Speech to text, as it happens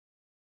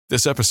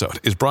This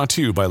episode is brought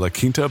to you by La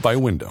Quinta by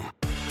Wyndham.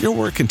 Your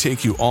work can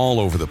take you all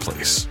over the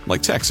place,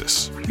 like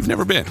Texas. You've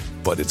never been,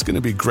 but it's going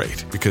to be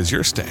great because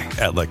you're staying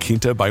at La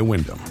Quinta by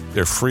Wyndham.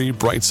 Their free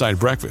Bright Side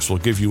breakfast will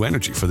give you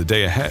energy for the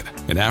day ahead.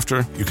 And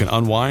after, you can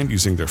unwind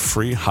using their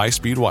free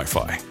high-speed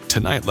Wi-Fi.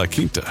 Tonight, La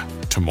Quinta.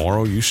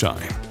 Tomorrow, you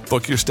shine.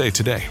 Book your stay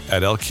today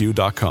at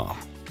lq.com.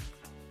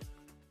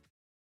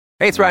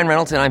 Hey, it's Ryan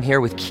Reynolds, and I'm here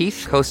with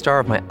Keith,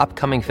 co-star of my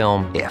upcoming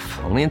film, If,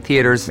 only in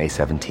theaters May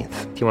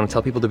 17th. Do you want to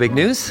tell people the big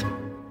news?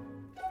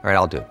 All right,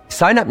 I'll do it.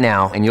 Sign up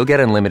now and you'll get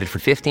unlimited for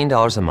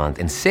 $15 a month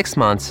and 6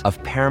 months of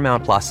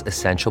Paramount Plus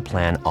Essential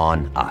Plan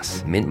on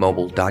us.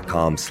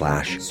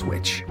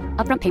 MintMobile.com/switch.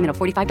 Upfront payment of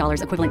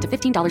 $45 equivalent to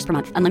 $15 per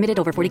month. Unlimited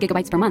over 40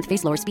 gigabytes per month.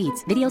 Face lower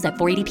speeds. Videos at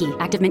 480p.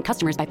 Active Mint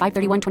customers by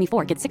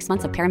 531.24 get 6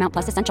 months of Paramount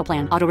Plus Essential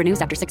Plan. Auto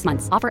renews after 6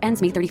 months. Offer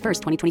ends May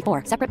 31st,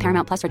 2024. Separate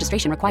Paramount Plus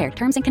registration required.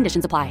 Terms and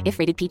conditions apply if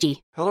rated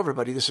PG. Hello,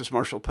 everybody. This is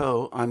Marshall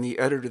Poe. I'm the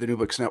editor of the New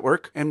Books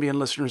Network. NBN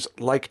listeners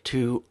like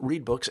to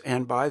read books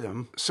and buy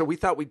them. So we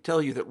thought we'd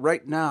tell you that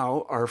right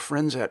now, our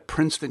friends at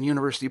Princeton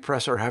University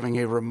Press are having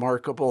a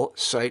remarkable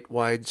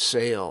site-wide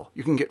sale.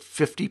 You can get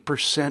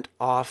 50%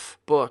 off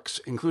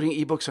books, including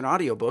ebooks and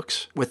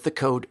audiobooks, with the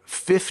code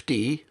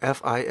 50,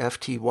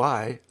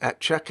 F-I-F-T-Y, at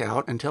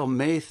checkout until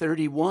May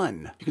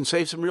 31. You can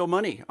save some real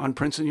money on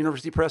Princeton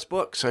University Press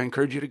books. I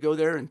encourage you to go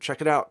there and check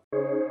it out.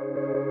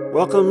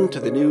 Welcome to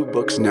the New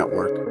Books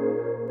Network.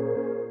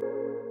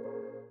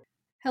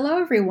 Hello,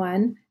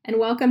 everyone, and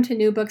welcome to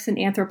New Books in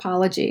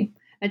Anthropology,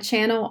 a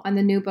channel on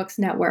the New Books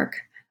Network.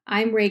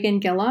 I'm Reagan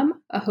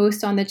Gillum, a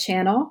host on the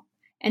channel,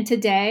 and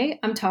today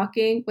I'm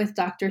talking with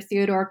Dr.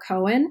 Theodore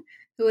Cohen,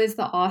 who is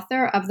the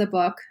author of the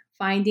book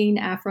Finding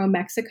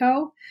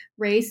Afro-Mexico,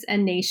 Race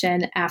and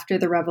Nation After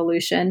the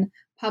Revolution,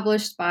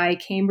 published by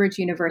Cambridge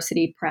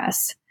University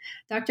Press.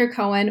 Dr.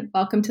 Cohen,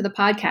 welcome to the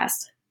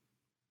podcast.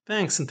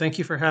 Thanks, and thank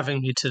you for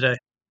having me today.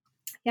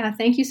 Yeah,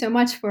 thank you so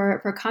much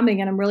for coming,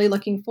 and I'm really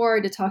looking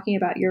forward to talking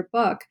about your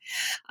book.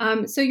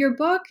 So your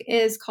book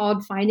is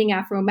called Finding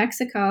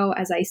Afro-Mexico,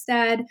 as I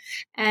said,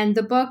 and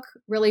the book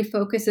really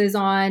focuses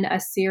on a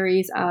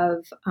series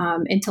of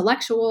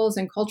intellectuals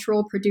and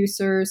cultural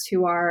producers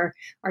who are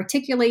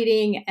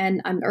articulating and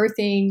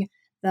unearthing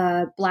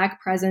the Black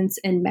presence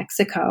in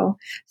Mexico.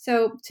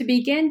 So to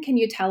begin, can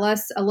you tell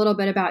us a little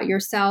bit about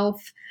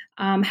yourself,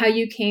 how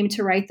you came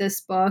to write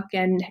this book,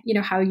 and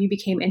how you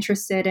became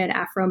interested in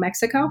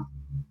Afro-Mexico?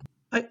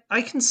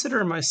 I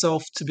consider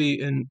myself to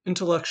be an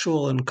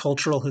intellectual and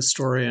cultural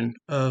historian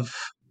of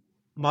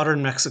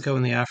modern Mexico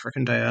and the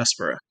African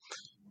diaspora.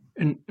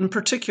 And in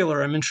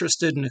particular, I'm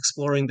interested in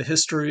exploring the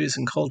histories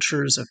and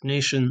cultures of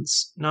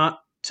nations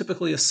not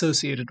typically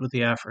associated with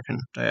the African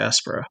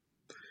diaspora.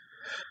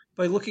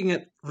 By looking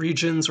at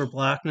regions where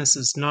Blackness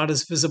is not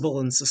as visible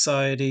in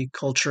society,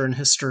 culture, and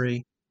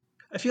history,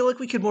 I feel like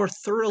we could more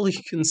thoroughly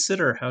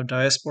consider how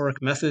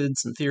diasporic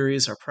methods and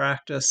theories are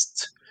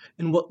practiced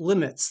and what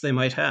limits they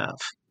might have.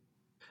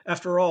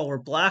 After all, where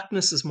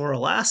Blackness is more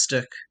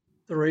elastic,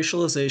 the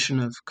racialization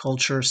of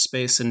culture,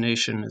 space, and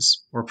nation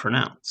is more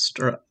pronounced,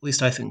 or at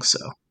least I think so.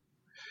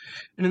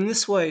 And in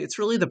this way, it's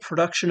really the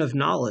production of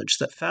knowledge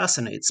that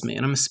fascinates me,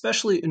 and I'm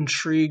especially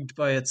intrigued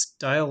by its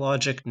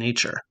dialogic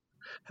nature,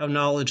 how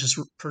knowledge is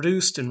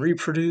produced and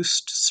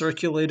reproduced,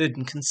 circulated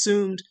and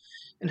consumed,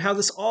 and how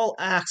this all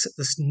acts at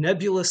this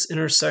nebulous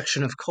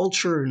intersection of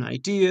culture and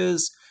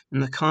ideas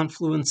and the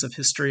confluence of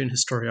history and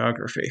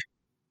historiography.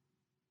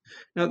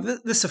 Now,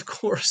 this, of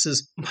course,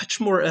 is much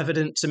more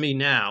evident to me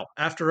now,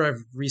 after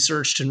I've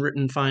researched and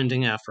written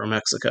Finding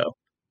Afro-Mexico.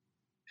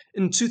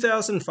 In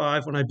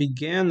 2005, when I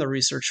began the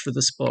research for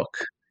this book,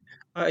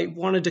 I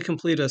wanted to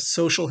complete a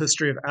social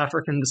history of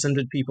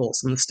African-descended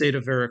peoples in the state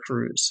of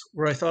Veracruz,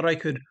 where I thought I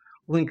could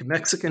link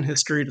Mexican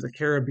history to the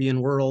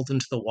Caribbean world and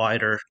to the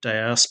wider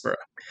diaspora.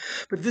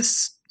 But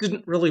this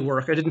didn't really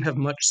work. I didn't have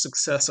much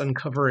success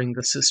uncovering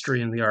this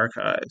history in the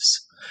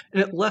archives,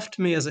 and it left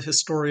me as a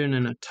historian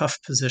in a tough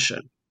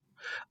position.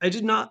 I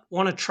did not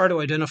want to try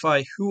to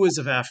identify who was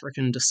of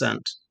African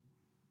descent.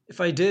 If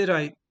I did,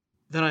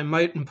 then I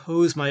might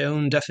impose my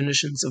own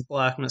definitions of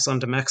Blackness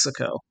onto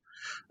Mexico,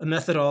 a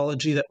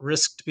methodology that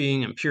risked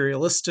being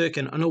imperialistic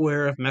and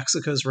unaware of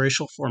Mexico's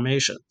racial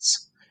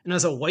formations. And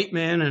as a white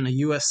man and a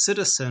U.S.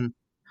 citizen,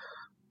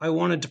 I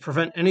wanted to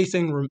prevent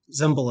anything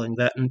resembling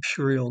that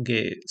imperial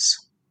gaze.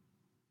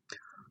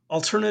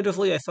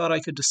 Alternatively, I thought I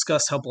could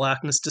discuss how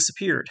Blackness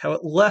disappeared, how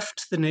it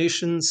left the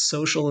nation's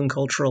social and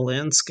cultural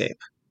landscape.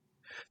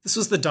 This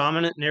was the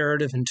dominant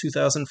narrative in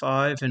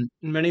 2005, and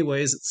in many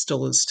ways it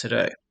still is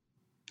today.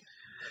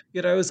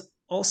 Yet I was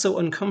also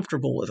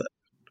uncomfortable with it.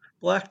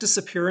 Black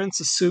disappearance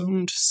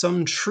assumed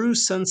some true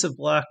sense of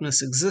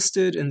Blackness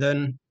existed and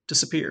then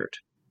disappeared.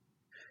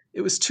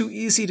 It was too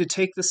easy to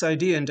take this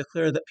idea and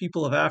declare that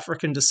people of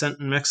African descent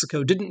in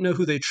Mexico didn't know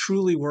who they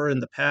truly were in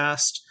the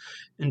past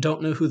and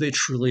don't know who they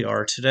truly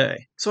are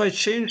today. So I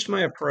changed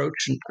my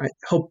approach, and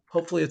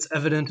hopefully it's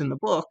evident in the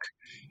book,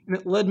 and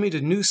it led me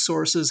to new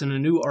sources and a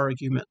new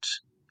argument.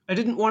 I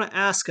didn't want to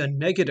ask a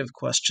negative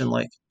question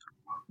like,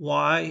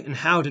 why and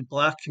how did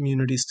Black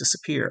communities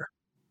disappear?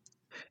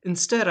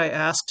 Instead, I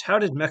asked, how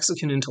did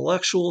Mexican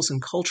intellectuals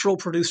and cultural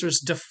producers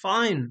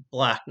define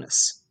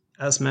Blackness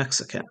as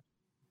Mexican?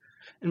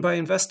 And by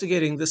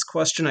investigating this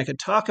question, I could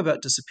talk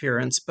about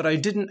disappearance, but I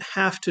didn't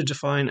have to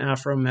define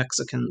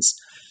Afro-Mexicans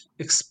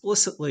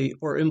explicitly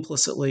or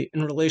implicitly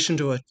in relation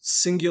to a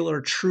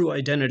singular true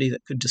identity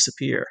that could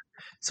disappear.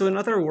 So in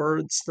other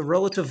words, the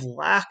relative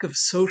lack of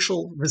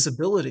social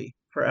visibility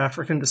for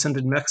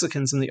African-descended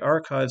Mexicans in the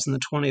archives in the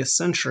 20th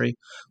century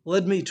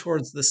led me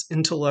towards this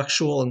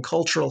intellectual and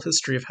cultural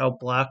history of how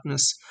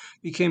Blackness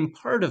became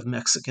part of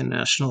Mexican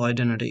national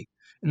identity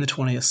in the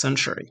 20th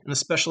century, and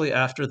especially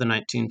after the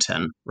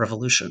 1910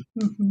 revolution.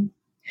 Mm-hmm.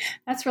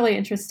 That's really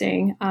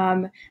interesting.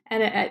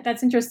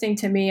 That's interesting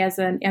to me as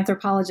an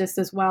anthropologist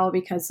as well,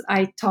 because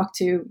I talk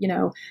to,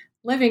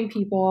 living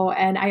people,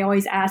 and I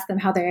always ask them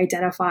how they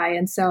identify.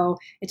 And so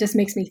it just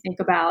makes me think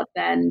about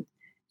then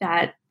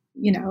that,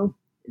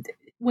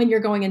 when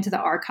you're going into the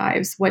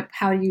archives,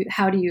 how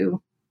do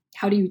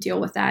you deal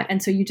with that?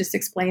 And so you just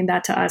explained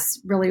that to us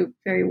really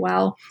very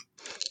well.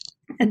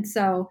 And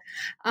so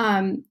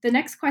the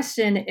next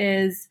question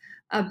is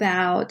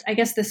about, I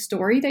guess, the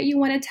story that you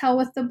want to tell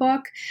with the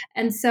book.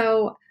 And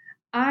so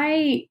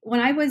I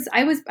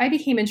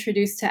became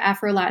introduced to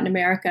Afro-Latin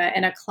America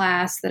in a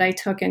class that I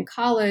took in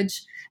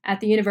college at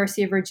the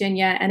University of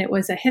Virginia, and it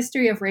was a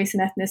history of race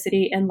and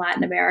ethnicity in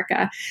Latin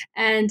America.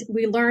 And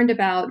we learned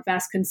about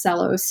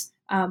Vasconcelos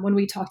when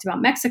we talked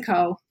about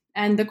Mexico.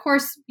 And the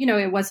course,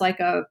 it was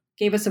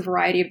gave us a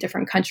variety of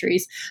different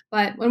countries.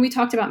 But when we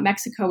talked about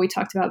Mexico, we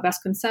talked about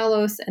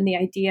Vasconcelos and the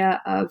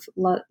idea of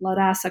la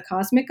raza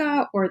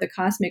cósmica, or the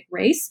cosmic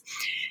race,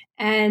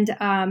 and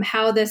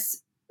how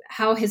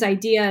his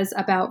ideas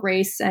about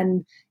race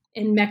and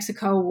in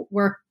Mexico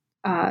were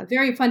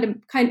very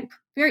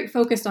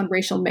focused on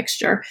racial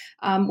mixture,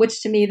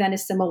 which to me then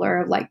is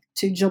similar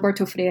to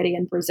Gilberto Freire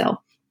in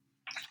Brazil.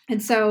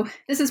 And so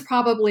this is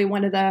probably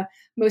one of the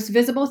most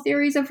visible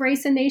theories of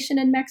race and nation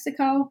in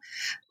Mexico.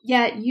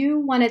 Yet you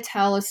want to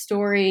tell a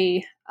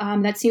story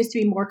that seems to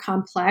be more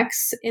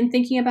complex in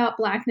thinking about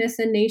Blackness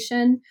and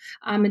nation,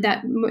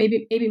 that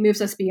maybe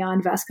moves us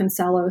beyond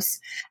Vasconcelos.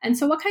 And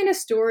so what kind of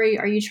story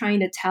are you trying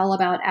to tell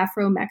about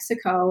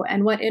Afro-Mexico,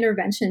 and what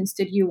interventions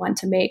did you want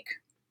to make?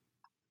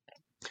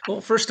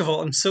 Well, first of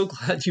all, I'm so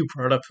glad you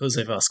brought up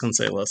Jose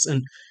Vasconcelos.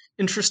 And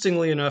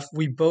interestingly enough,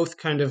 we both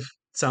kind of,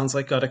 sounds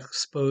like, got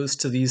exposed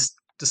to these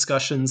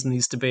discussions and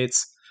these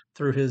debates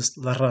through his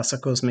La Raza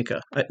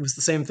Cósmica. It was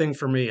the same thing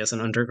for me as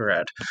an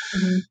undergrad.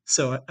 Mm-hmm.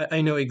 So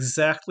I know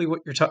exactly what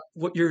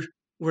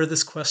where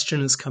this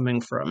question is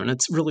coming from, and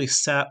it's really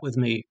sat with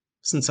me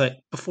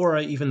before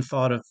I even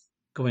thought of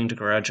going to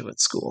graduate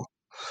school.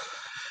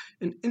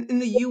 In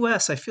the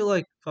U.S., I feel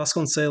like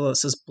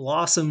Vasconcelos has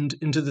blossomed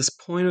into this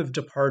point of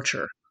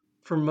departure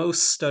for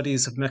most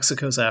studies of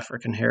Mexico's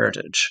African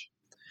heritage.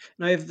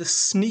 And I have this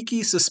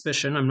sneaky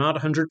suspicion, I'm not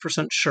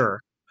 100% sure,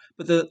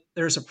 but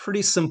there's a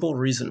pretty simple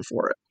reason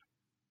for it.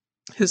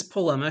 His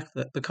polemic,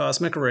 The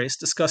Cosmic Race,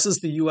 discusses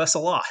the U.S. a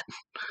lot,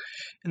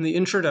 and the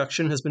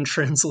introduction has been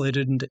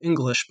translated into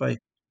English by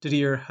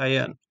Didier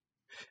Hayen.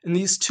 And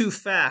these two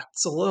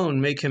facts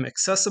alone make him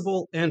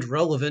accessible and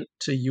relevant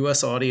to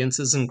U.S.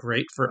 audiences, and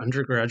great for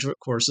undergraduate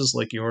courses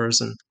like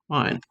yours and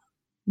mine.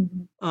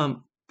 Mm-hmm.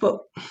 But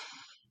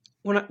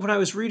when I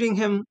was reading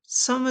him,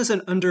 some as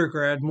an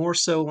undergrad, more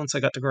so once I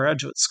got to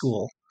graduate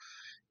school,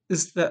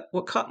 is that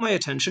what caught my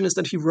attention is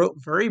that he wrote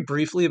very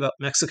briefly about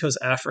Mexico's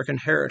African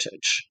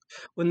heritage,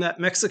 when that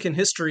Mexican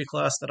history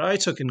class that I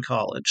took in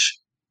college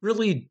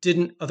really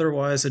didn't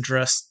otherwise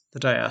address the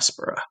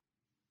diaspora.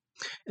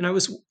 And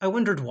I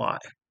wondered why.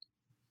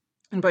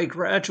 And by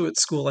graduate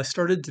school, I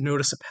started to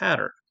notice a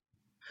pattern.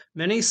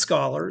 Many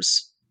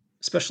scholars,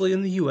 especially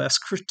in the U.S.,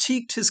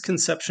 critiqued his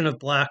conception of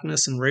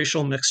Blackness and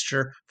racial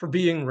mixture for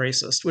being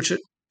racist, which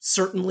it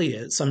certainly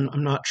is. I'm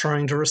not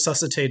trying to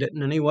resuscitate it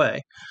in any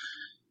way.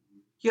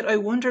 Yet I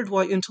wondered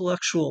why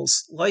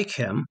intellectuals like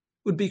him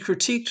would be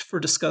critiqued for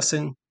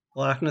discussing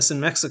Blackness in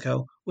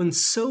Mexico when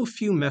so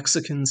few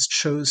Mexicans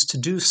chose to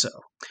do so.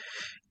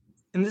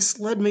 And this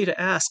led me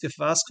to ask if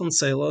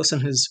Vasconcelos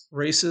and his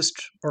racist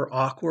or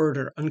awkward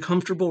or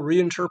uncomfortable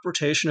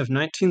reinterpretation of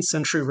 19th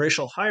century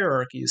racial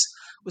hierarchies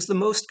was the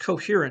most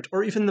coherent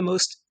or even the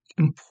most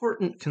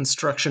important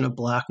construction of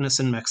Blackness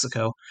in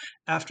Mexico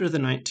after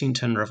the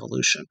 1910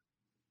 revolution.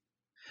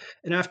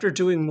 And after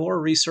doing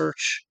more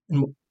research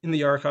in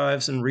the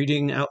archives and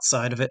reading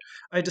outside of it,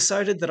 I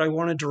decided that I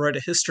wanted to write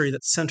a history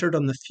that centered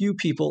on the few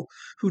people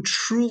who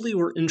truly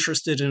were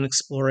interested in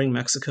exploring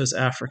Mexico's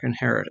African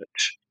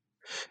heritage.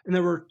 And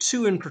there were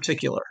two in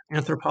particular,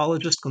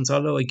 anthropologist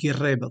Gonzalo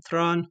Aguirre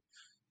Beltran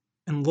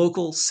and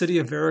local city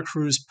of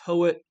Veracruz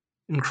poet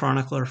and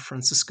chronicler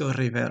Francisco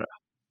Rivera.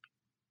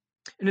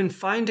 And in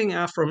finding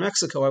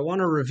Afro-Mexico, I want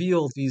to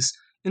reveal these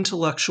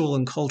intellectual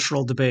and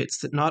cultural debates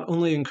that not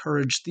only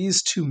encourage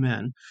these two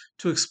men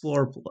to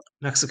explore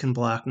Mexican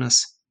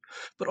Blackness,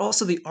 but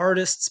also the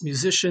artists,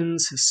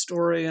 musicians,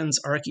 historians,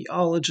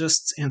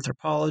 archaeologists,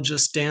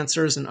 anthropologists,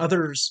 dancers, and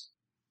others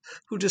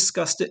who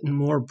discussed it in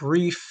more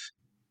brief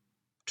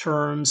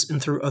terms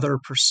and through other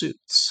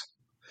pursuits.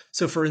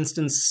 So, for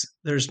instance,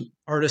 there's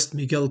artist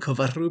Miguel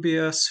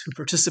Covarrubias, who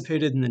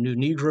participated in the New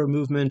Negro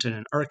movement and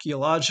in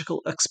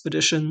archaeological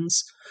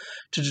expeditions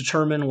to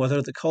determine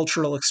whether the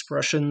cultural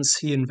expressions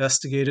he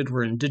investigated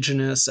were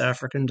indigenous,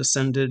 African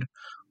descended,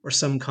 or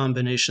some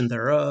combination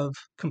thereof.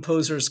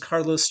 Composers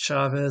Carlos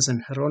Chavez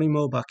and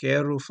Jerónimo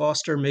Baquero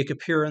Foster make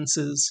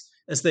appearances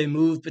as they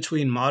move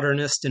between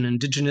modernist and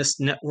indigenous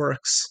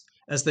networks,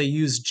 as they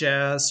use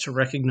jazz to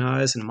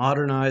recognize and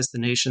modernize the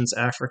nation's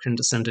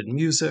African-descended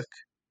music.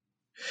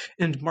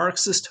 And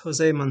Marxist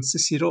José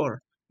Mancisidor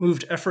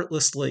moved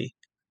effortlessly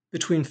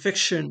between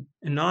fiction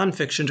and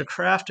nonfiction to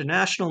craft a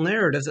national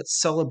narrative that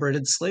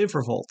celebrated slave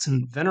revolts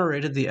and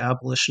venerated the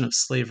abolition of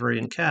slavery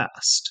and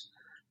caste.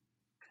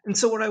 And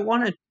so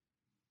the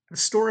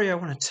story I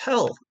want to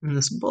tell in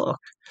this book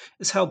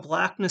is how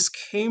Blackness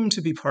came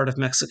to be part of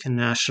Mexican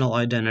national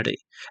identity,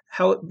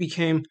 how it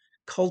became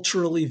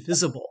culturally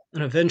visible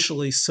and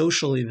eventually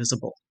socially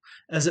visible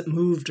as it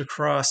moved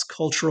across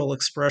cultural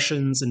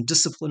expressions and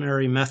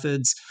disciplinary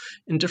methods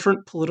in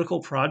different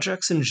political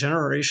projects and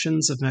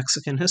generations of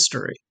Mexican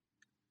history.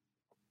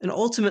 And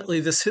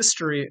ultimately, this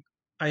history,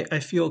 I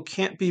feel,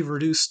 can't be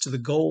reduced to the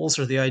goals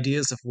or the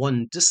ideas of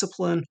one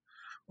discipline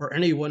or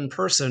any one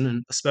person,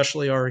 and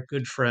especially our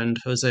good friend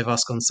Jose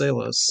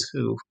Vasconcelos,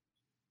 who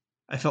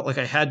I felt like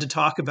I had to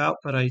talk about,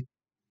 but I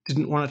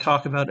didn't want to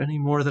talk about any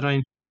more than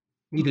I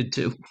needed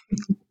to.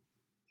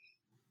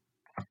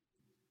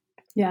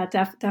 Yeah,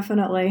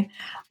 definitely.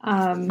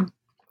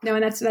 No,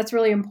 and that's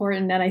really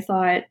important. And I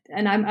thought,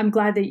 and I'm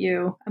glad that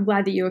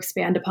you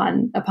expand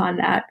upon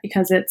that,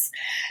 because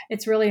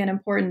it's really an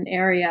important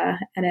area.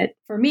 And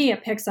for me,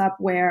 it picks up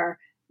where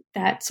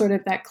that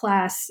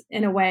class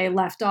in a way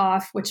left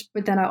off,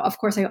 but then of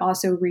course I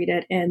also read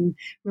it in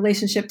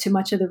relationship to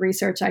much of the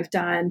research I've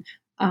done,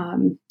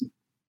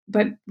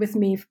 but with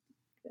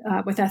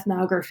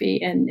ethnography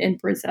in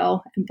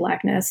Brazil and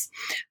Blackness.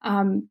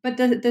 But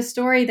the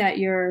story that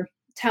you're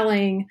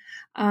telling,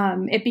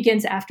 it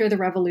begins after the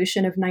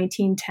revolution of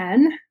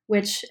 1910,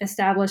 which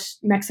established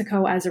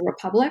Mexico as a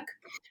republic.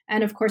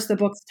 And of course, the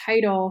book's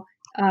title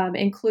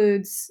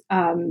includes,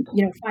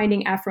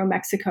 Finding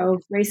Afro-Mexico,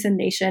 Race and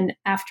Nation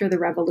After the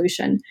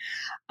Revolution.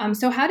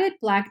 So how did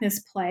Blackness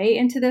play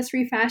into this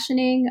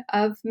refashioning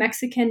of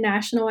Mexican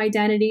national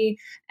identity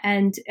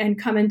and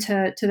come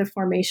into the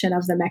formation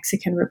of the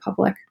Mexican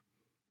Republic?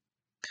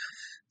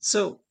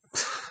 So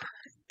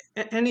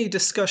any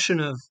discussion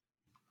of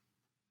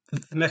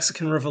the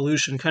Mexican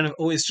Revolution kind of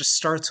always just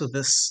starts with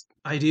this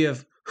idea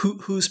of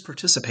who's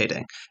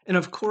participating. And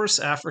of course,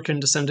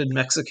 African-descended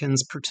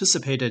Mexicans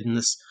participated in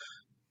this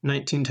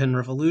 1910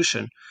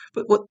 revolution.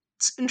 But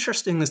what's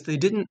interesting is they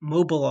didn't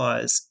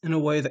mobilize in a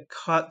way that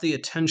caught the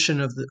attention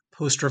of the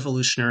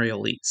post-revolutionary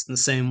elites in the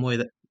same way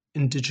that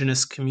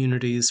indigenous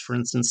communities, for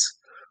instance,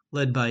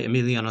 led by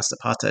Emiliano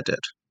Zapata, did.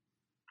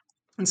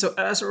 And so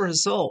as a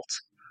result,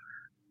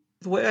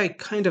 the way I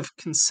kind of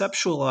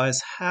conceptualize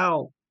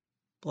how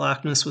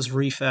Blackness was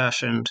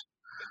refashioned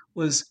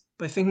was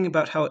by thinking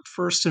about how it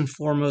first and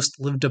foremost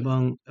lived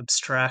among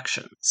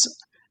abstractions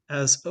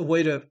as a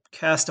way to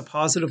cast a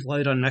positive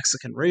light on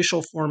Mexican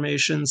racial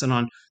formations and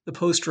on the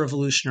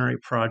post-revolutionary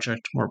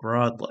project more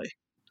broadly.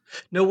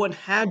 No one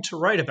had to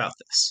write about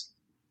this.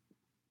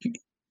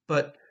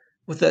 But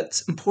what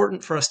that's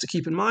important for us to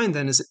keep in mind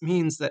then is it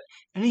means that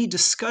any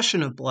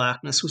discussion of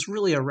Blackness was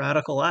really a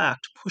radical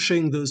act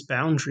pushing those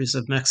boundaries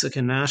of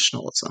Mexican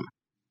nationalism.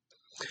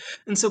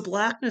 And so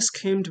Blackness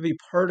came to be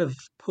part of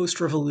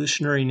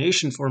post-revolutionary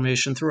nation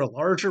formation through a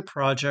larger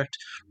project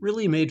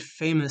really made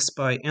famous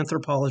by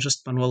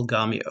anthropologist Manuel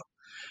Gamio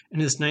in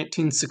his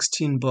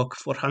 1916 book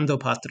Forjando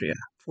Patria,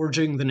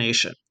 Forging the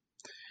Nation.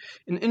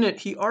 And in it,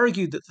 he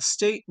argued that the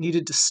state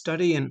needed to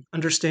study and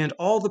understand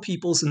all the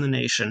peoples in the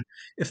nation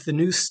if the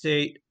new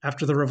state,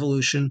 after the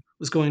revolution,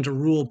 was going to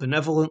rule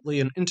benevolently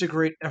and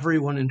integrate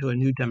everyone into a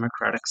new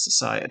democratic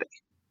society.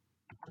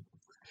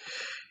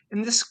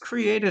 And this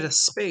created a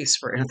space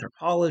for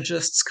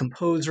anthropologists,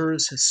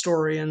 composers,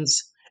 historians,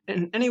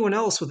 and anyone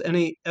else with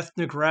any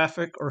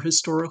ethnographic or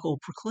historical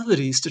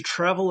proclivities to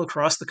travel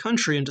across the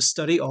country and to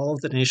study all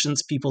of the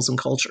nation's peoples and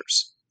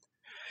cultures.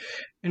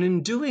 And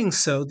in doing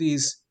so,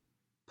 these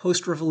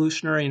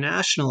post-revolutionary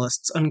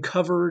nationalists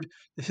uncovered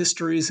the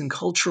histories and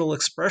cultural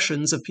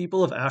expressions of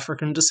people of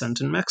African descent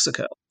in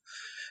Mexico.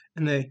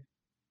 And they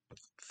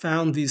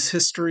found these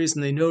histories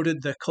and they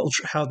noted the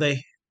culture, how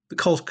the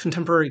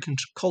contemporary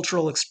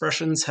cultural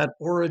expressions had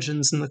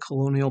origins in the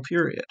colonial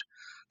period.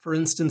 For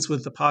instance,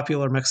 with the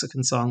popular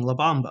Mexican song La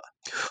Bamba.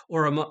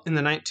 Or in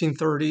the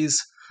 1930s,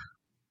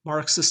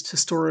 Marxist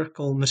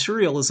historical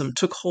materialism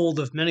took hold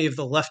of many of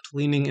the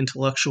left-leaning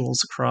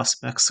intellectuals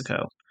across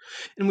Mexico.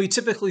 And we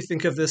typically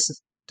think of this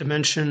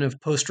dimension of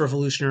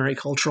post-revolutionary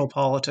cultural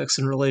politics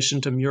in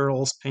relation to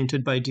murals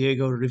painted by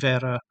Diego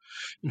Rivera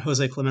and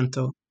Jose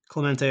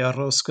Clemente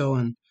Orozco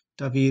and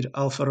David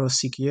Alfaro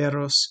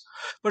Siqueiros.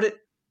 But it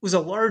was a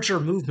larger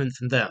movement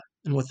than them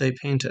and what they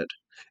painted.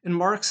 And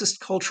Marxist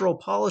cultural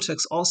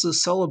politics also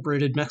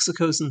celebrated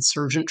Mexico's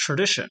insurgent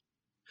tradition.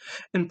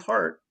 in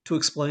part to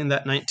explain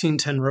that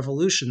 1910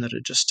 revolution that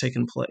had just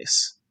taken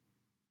place.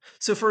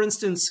 So, for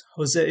instance,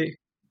 José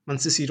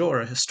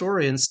Mancisidor, a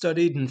historian,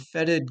 studied and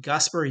feted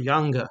Gaspar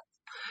Yanga,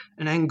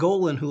 an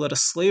Angolan who led a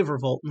slave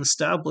revolt and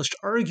established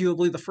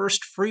arguably the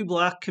first free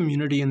black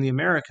community in the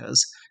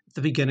Americas at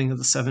the beginning of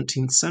the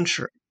 17th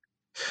century.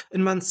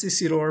 And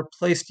Mancisidor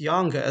placed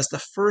Yanga as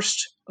the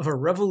first of a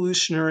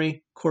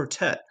revolutionary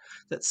quartet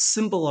that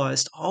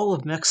symbolized all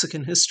of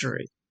Mexican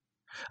history,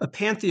 a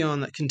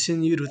pantheon that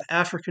continued with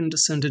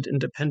African-descended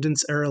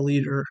independence-era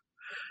leader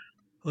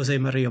José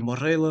María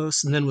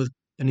Morelos, and then with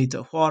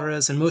Benito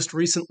Juárez, and most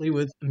recently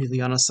with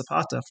Emiliano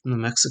Zapata from the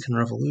Mexican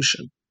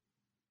Revolution.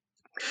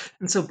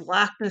 And so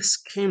blackness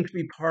came to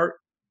be part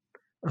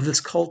of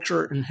this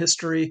culture and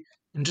history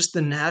and just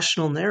the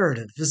national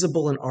narrative,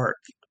 visible in art,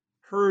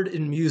 heard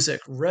in music,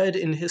 read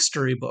in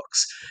history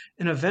books,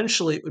 and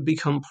eventually it would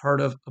become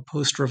part of a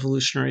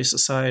post-revolutionary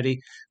society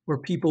where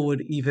people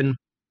would even,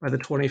 by the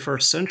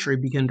 21st century,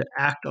 begin to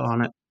act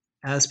on it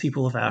as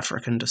people of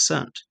African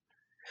descent.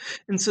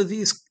 And so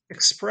these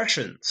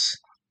expressions,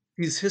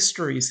 these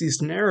histories,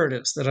 these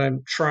narratives that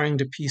I'm trying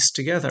to piece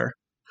together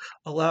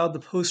allowed the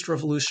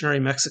post-revolutionary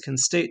Mexican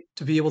state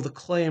to be able to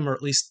claim, or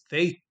at least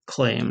they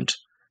claimed,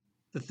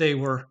 that they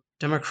were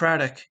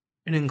democratic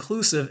and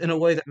inclusive in a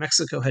way that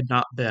Mexico had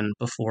not been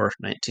before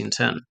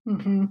 1910.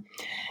 Mm-hmm.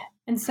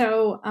 And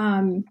so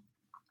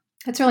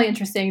it's really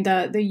interesting,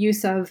 the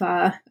use of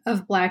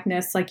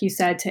blackness, like you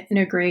said, to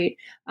integrate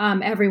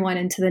everyone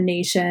into the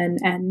nation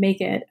and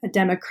make it a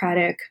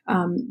democratic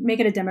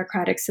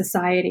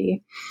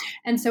society.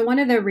 And so one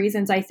of the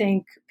reasons I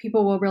think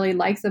people will really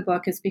like the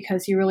book is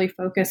because you really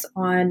focus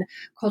on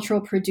cultural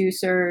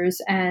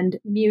producers and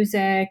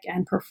music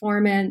and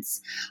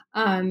performance.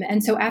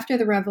 And so after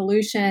the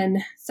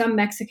revolution, some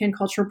Mexican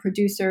cultural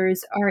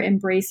producers are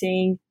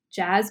embracing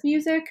jazz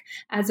music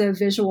as a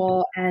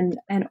visual and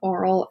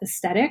oral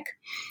aesthetic.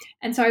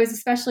 And so I was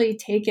especially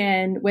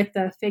taken with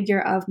the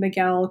figure of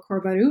Miguel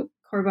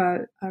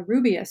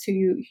Covarrubias, who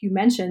you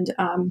mentioned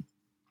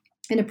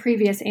in a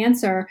previous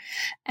answer.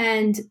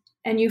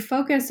 And you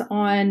focus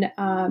on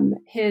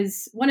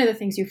one of the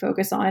things you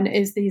focus on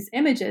is these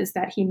images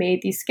that he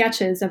made, these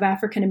sketches of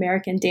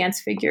African-American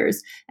dance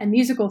figures and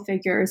musical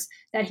figures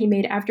that he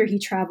made after he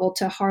traveled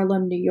to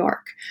Harlem, New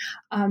York.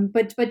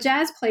 But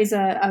jazz plays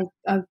a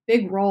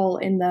big role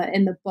in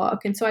the book.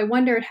 And so I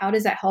wondered, how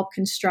does that help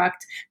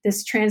construct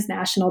this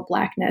transnational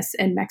blackness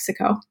in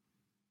Mexico?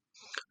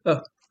 Oh,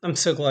 I'm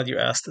so glad you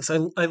asked this.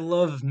 I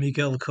love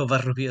Miguel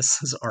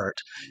Covarrubias' art.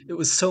 It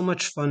was so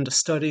much fun to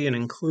study and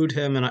include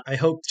him, and I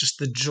hope just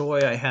the joy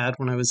I had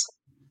when I was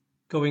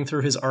going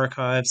through his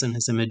archives and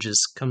his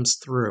images comes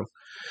through.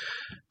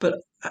 But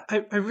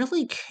I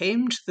really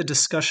came to the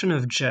discussion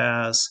of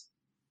jazz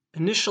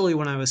initially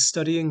when I was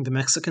studying the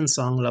Mexican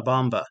song La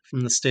Bamba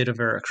from the state of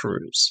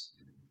Veracruz.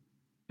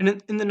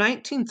 And in the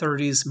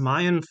 1930s,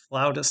 Mayan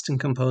flautist and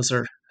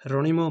composer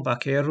Jerónimo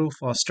Vaquero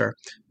Foster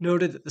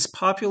noted that this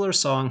popular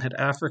song had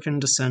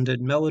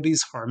African-descended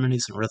melodies,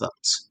 harmonies, and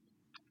rhythms.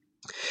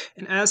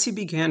 And as he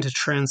began to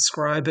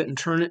transcribe it and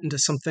turn it into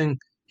something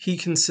he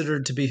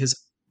considered to be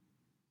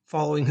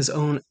following his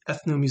own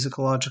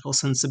ethnomusicological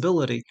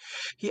sensibility,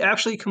 he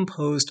actually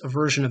composed a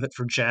version of it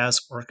for jazz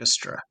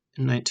orchestra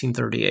in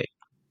 1938.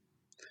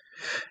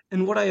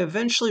 And what I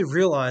eventually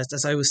realized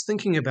as I was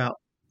thinking about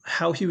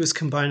how he was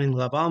combining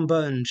La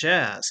Bamba and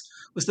jazz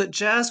was that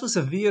jazz was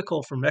a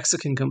vehicle for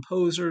Mexican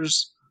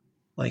composers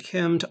like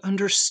him to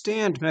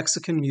understand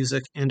Mexican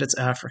music and its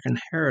African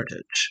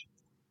heritage.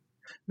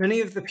 Many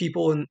of the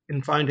people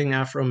in Finding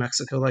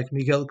Afro-Mexico, like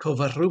Miguel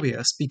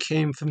Covarrubias,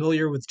 became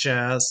familiar with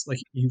jazz, like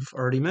you've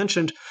already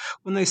mentioned,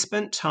 when they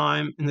spent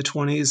time in the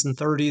 20s and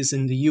 30s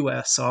in the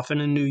US, often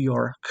in New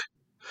York,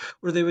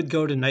 where they would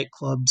go to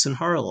nightclubs in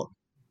Harlem.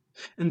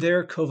 And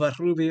there,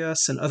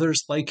 Covarrubias and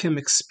others like him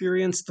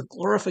experienced the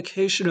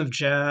glorification of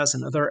jazz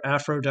and other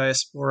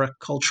Afro-diasporic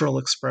cultural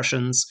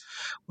expressions,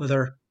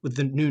 whether with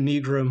the New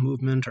Negro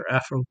movement or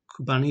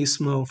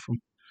Afro-Cubanismo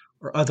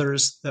or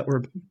others that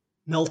were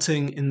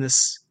melting in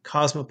this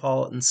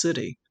cosmopolitan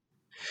city.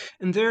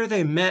 And there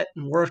they met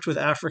and worked with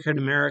African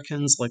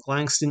Americans like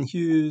Langston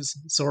Hughes,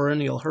 Zora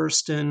Neale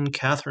Hurston,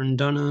 Katherine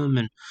Dunham,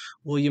 and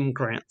William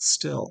Grant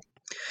Still.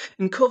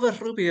 And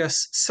Covarrubias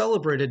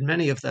celebrated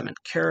many of them in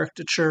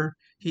caricature,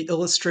 he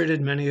illustrated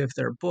many of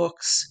their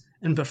books,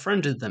 and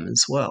befriended them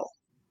as well.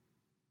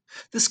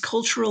 This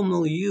cultural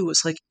milieu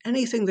was like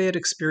anything they had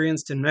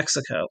experienced in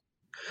Mexico,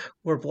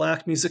 where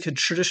black music had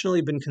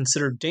traditionally been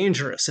considered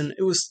dangerous, and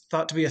it was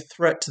thought to be a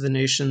threat to the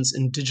nation's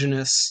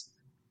indigenous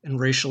and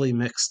racially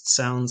mixed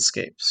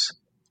soundscapes.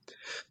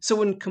 So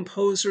when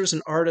composers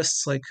and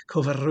artists like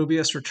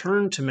Covarrubias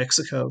returned to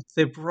Mexico,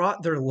 they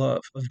brought their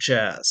love of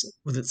jazz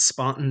with its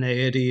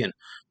spontaneity and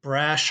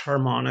brash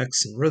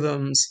harmonics and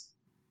rhythms,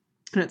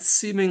 and its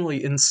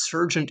seemingly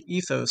insurgent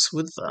ethos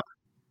with them.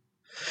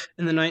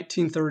 In the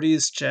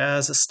 1930s,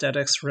 jazz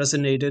aesthetics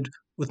resonated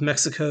with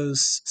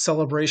Mexico's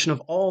celebration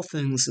of all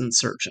things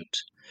insurgent,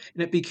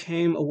 and it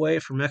became a way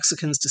for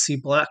Mexicans to see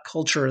black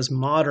culture as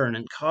modern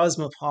and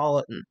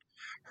cosmopolitan,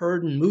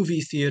 heard in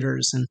movie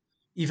theaters and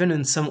even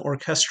in some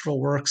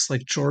orchestral works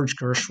like George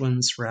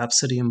Gershwin's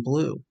Rhapsody in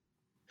Blue,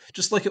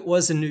 just like it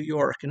was in New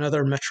York and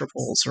other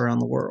metropoles around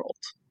the world.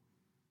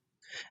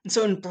 And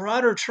so in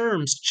broader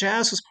terms,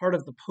 jazz was part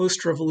of the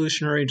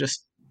post-revolutionary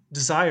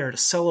desire to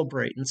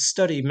celebrate and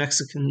study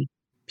Mexican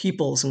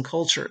peoples and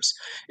cultures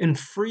and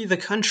free the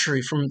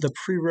country from the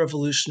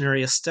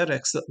pre-revolutionary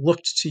aesthetics that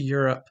looked to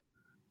Europe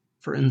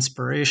for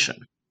inspiration.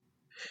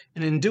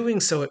 And in doing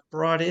so, it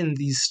brought in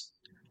these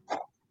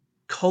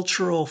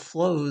cultural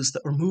flows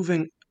that were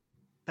moving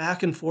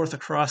back and forth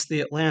across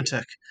the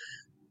Atlantic,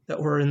 that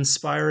were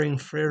inspiring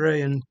Freire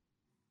in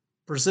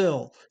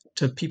Brazil,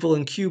 to people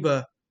in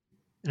Cuba,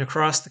 and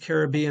across the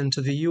Caribbean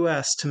to the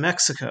US, to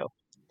Mexico.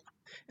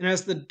 And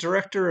as the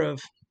director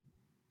of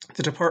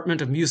the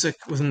Department of Music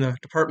within the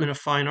Department of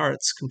Fine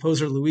Arts,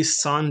 composer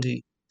Luis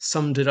Sandi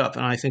summed it up,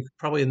 and I think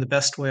probably in the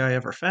best way I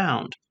ever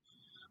found,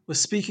 was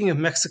speaking of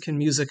Mexican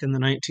music in the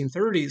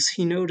 1930s,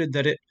 he noted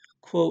that it,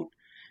 quote,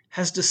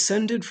 has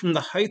descended from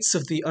the heights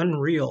of the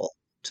unreal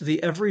to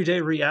the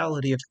everyday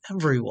reality of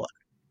everyone.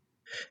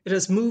 It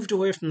has moved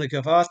away from the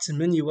gavottes and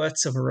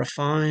minuets of a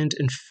refined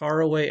and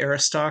faraway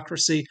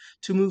aristocracy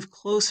to move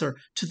closer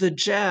to the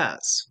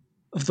jazz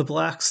of the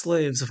black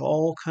slaves of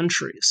all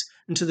countries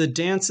and to the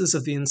dances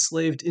of the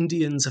enslaved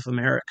Indians of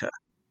America.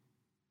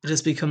 It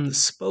has become the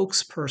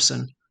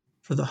spokesperson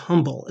for the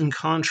humble in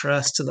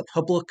contrast to the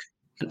public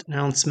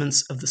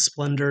announcements of the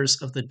splendors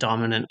of the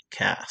dominant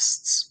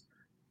castes.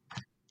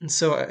 And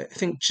so I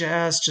think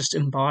jazz just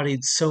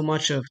embodied so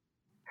much of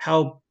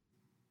how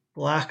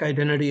Black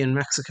identity in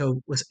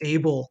Mexico was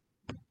able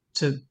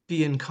to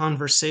be in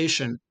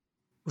conversation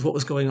with what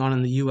was going on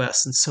in the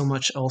US and so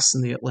much else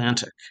in the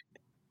Atlantic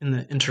in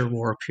the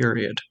interwar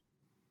period.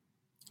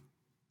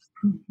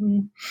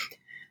 Mm-hmm.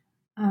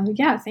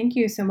 Yeah, thank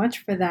you so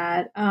much for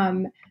that.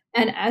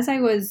 And as I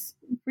was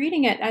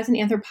reading it as an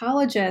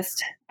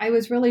anthropologist, I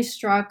was really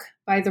struck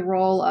by the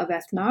role of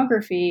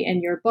ethnography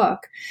in your book.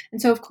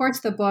 And so, of course,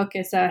 the book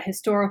is a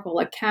historical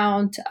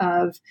account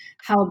of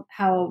how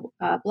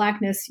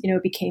Blackness,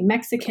 became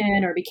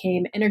Mexican or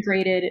became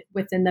integrated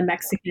within the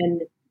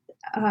Mexican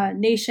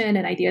nation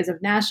and ideas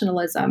of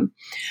nationalism.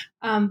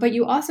 But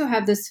you also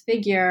have this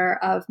figure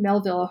of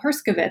Melville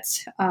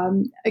Herskovits,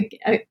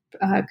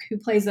 who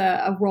plays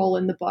a role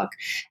in the book,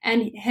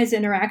 and his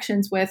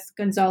interactions with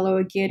Gonzalo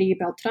Aguirre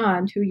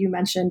Beltran, who you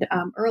mentioned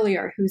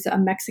earlier, who's a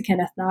Mexican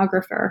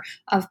ethnographer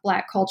of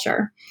Black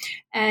culture.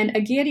 And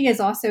Aguirre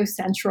is also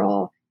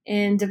central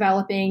in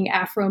developing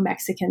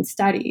Afro-Mexican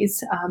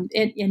studies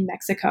in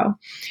Mexico.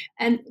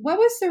 And what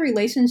was the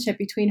relationship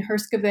between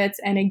Herskovits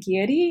and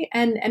Aguirre,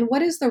 and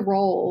what is the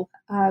role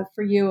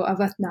for you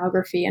of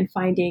ethnography in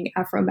finding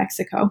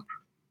Afro-Mexico?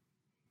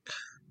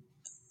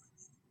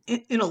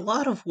 In a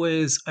lot of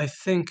ways, I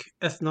think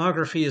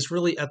ethnography is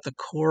really at the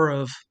core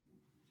of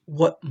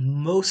what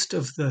most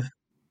of the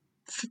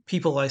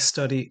people I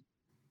study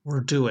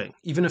were doing,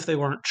 even if they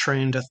weren't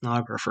trained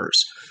ethnographers,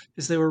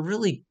 is they were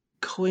really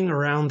going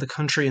around the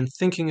country and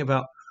thinking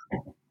about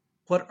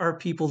what are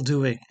people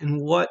doing and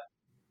what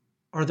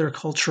are their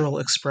cultural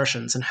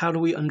expressions and how do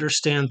we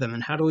understand them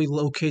and how do we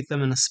locate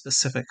them in a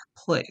specific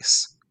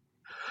place.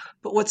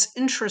 But what's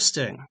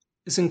interesting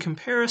is in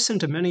comparison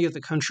to many of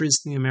the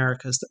countries in the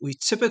Americas that we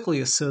typically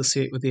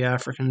associate with the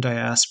African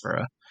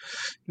diaspora,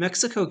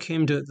 Mexico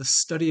came to the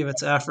study of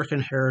its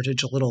African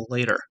heritage a little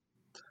later,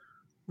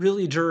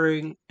 really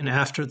during and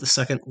after the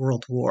Second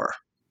World War.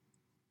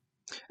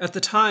 At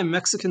the time,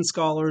 Mexican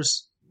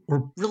scholars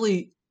were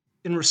really,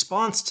 in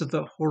response to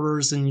the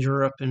horrors in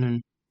Europe and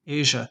in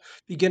Asia,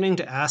 beginning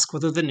to ask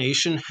whether the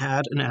nation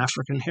had an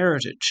African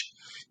heritage,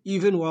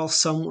 even while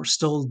some were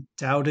still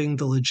doubting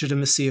the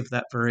legitimacy of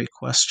that very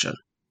question.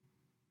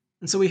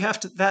 And so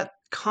that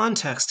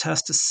context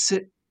has to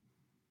sit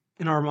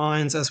in our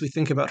minds as we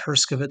think about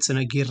Herskovits and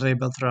Aguirre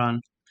Beltran.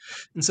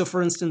 And so,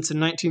 for instance, in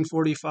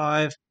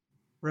 1945,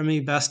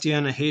 Remy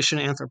Bastien, a Haitian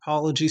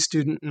anthropology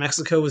student in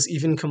Mexico, was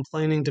even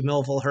complaining to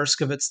Melville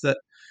Herskovits that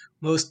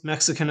most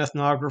Mexican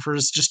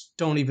ethnographers just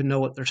don't even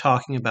know what they're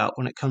talking about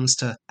when it comes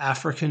to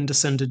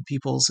African-descended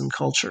peoples and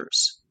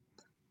cultures.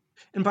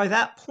 And by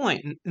that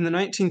point, in the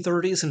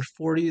 1930s and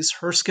 40s,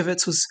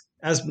 Herskovits was,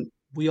 as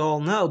we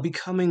all know,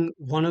 becoming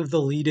one of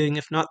the leading,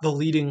 if not the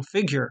leading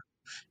figure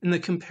in the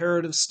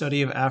comparative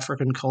study of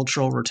African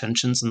cultural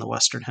retentions in the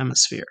Western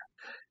Hemisphere.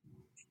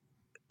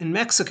 In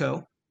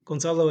Mexico,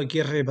 Gonzalo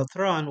Aguirre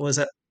Beltran was,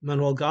 at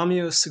Manuel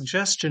Gamio's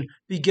suggestion,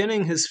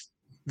 beginning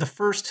the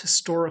first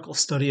historical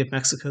study of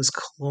Mexico's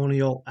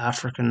colonial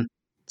African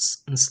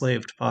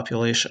enslaved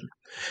population,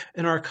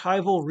 an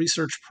archival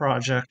research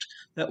project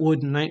that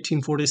would in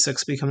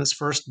 1946 become his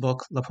first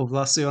book, La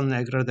Población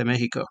Negra de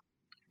México,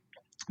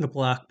 the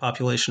Black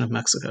Population of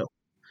Mexico.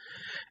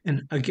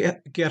 And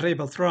Aguirre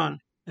Beltran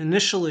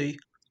initially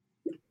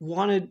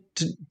wanted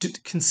to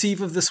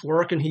conceive of this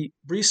work, and he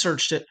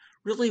researched it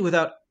really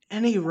without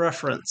any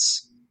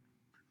reference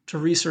to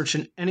research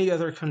in any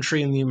other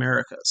country in the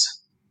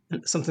Americas,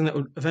 something that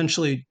would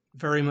eventually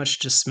very much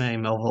dismay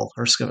Melville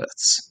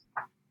Herskovits.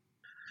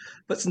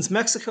 But since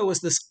Mexico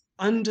was this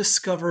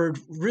undiscovered,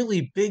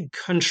 really big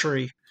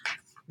country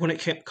when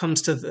it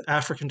comes to the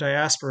African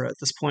diaspora at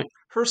this point.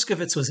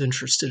 Herskovits was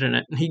interested in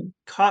it, and he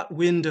caught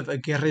wind of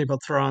Aguirre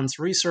Beltran's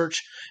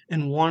research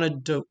and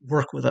wanted to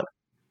work with it,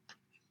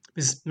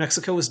 because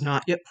Mexico was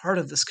not yet part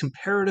of this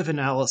comparative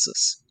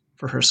analysis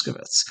for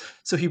Herskovits.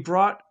 So he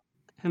brought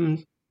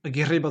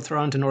Aguirre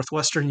Beltran to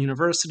Northwestern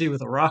University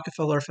with a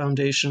Rockefeller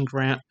Foundation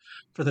grant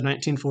for the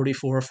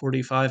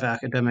 1944-45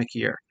 academic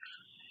year.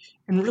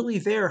 And really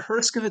there,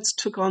 Herskovits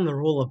took on the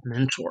role of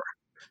mentor,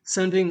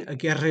 sending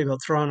Aguirre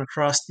Beltran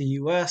across the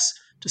U.S.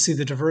 to see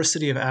the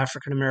diversity of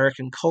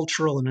African-American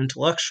cultural and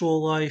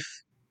intellectual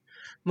life.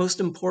 Most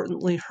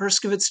importantly,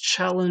 Herskovits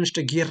challenged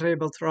Aguirre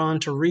Beltran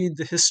to read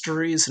the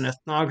histories and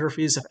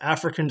ethnographies of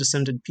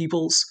African-descended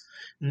peoples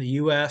in the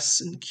U.S.,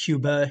 and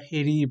Cuba,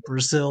 Haiti,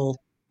 Brazil,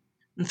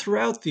 and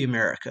throughout the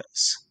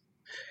Americas.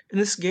 And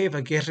this gave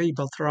Aguirre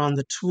Beltran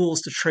the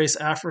tools to trace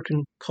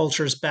African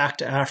cultures back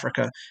to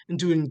Africa and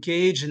to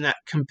engage in that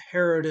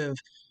comparative,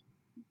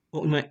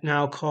 what we might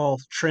now call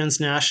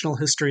transnational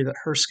history that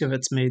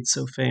Herskovits made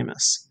so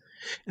famous.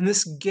 And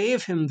this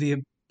gave him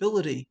the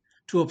ability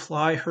to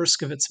apply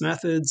Herskovits'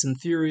 methods and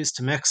theories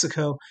to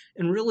Mexico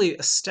and really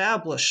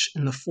establish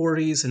in the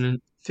 40s and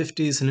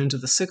 50s and into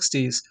the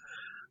 60s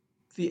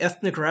the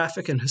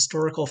ethnographic and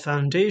historical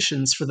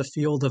foundations for the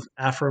field of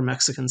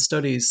Afro-Mexican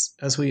studies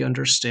as we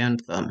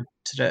understand them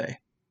today.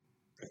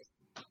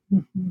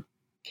 Mm-hmm.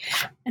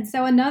 And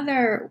so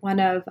another one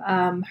of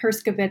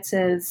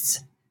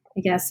Herskovits's,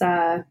 I guess,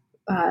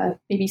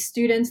 maybe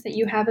students that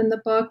you have in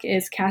the book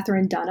is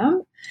Catherine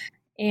Dunham.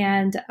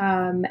 And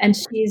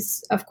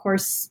she's, of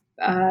course,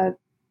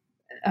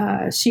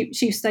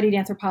 she studied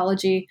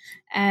anthropology,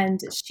 and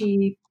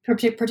she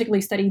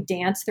particularly studied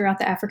dance throughout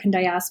the African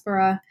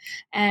diaspora.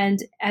 And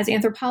as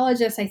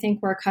anthropologists, I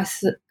think we're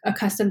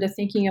accustomed to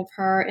thinking of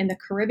her in the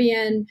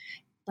Caribbean,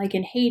 like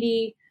in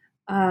Haiti,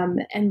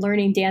 and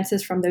learning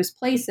dances from those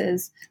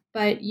places.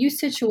 But you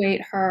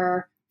situate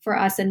her for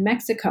us in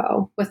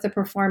Mexico with the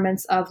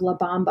performance of La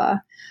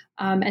Bamba.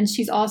 And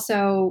she's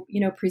also,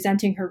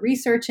 presenting her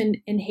research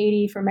in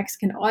Haiti for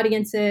Mexican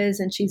audiences,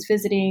 and she's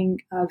visiting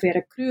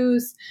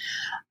Veracruz.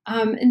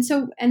 And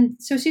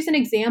so she's an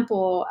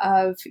example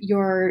of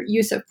your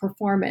use of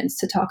performance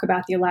to talk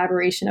about the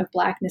elaboration of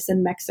Blackness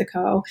in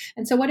Mexico.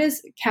 And so what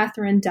does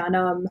Catherine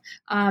Dunham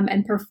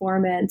and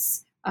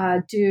performance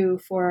do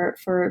for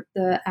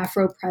the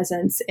Afro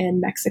presence in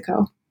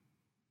Mexico?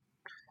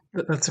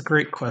 That's a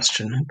great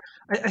question.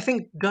 I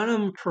think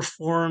Dunham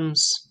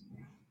performs,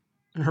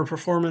 and her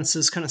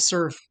performances kind of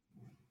serve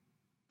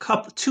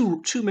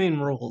two main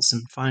roles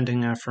in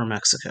finding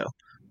Afro-Mexico.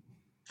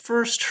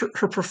 First,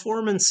 her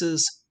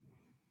performances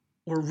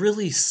were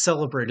really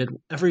celebrated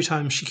every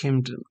time she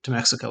came to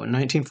Mexico in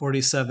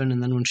 1947,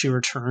 and then when she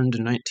returned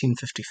in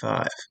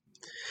 1955.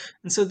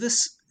 And so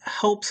this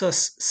helps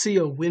us see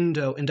a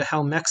window into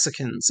how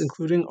Mexicans,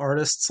 including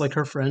artists like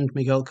her friend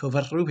Miguel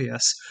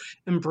Covarrubias,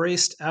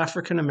 embraced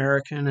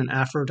African-American and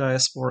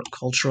Afro-diasporic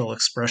cultural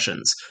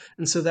expressions.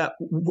 And so that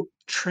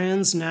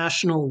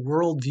transnational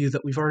worldview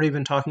that we've already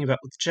been talking about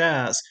with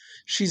jazz,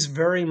 she's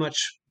very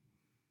much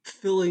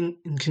filling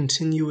and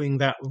continuing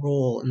that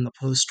role in the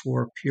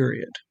post-war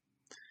period.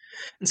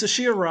 And so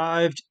she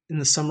arrived in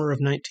the summer of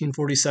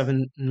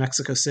 1947 in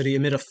Mexico City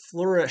amid a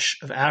flourish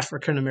of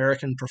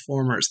African-American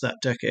performers that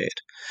decade,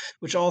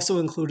 which also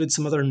included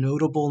some other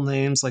notable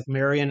names like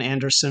Marian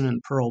Anderson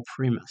and Pearl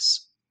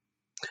Primus.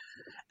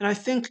 And I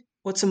think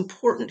what's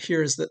important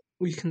here is that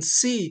we can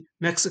see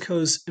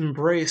Mexico's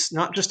embrace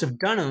not just of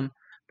Dunham,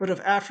 but of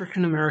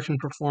African-American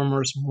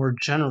performers more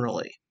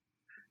generally,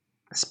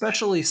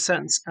 especially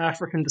since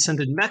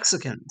African-descended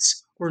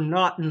Mexicans were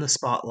not in the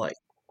spotlight.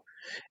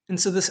 And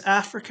so this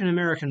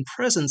African-American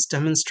presence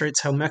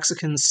demonstrates how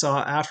Mexicans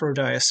saw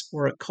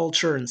Afro-diasporic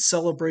culture and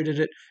celebrated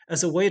it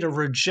as a way to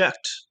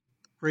reject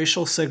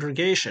racial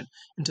segregation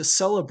and to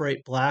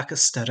celebrate Black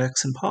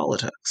aesthetics and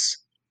politics.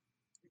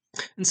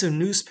 And so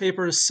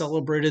newspapers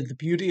celebrated the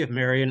beauty of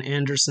Marian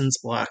Anderson's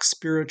Black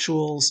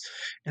spirituals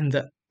and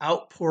the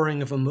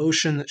outpouring of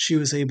emotion that she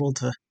was able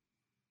to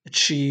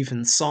achieve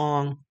in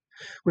song.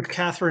 With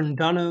Catherine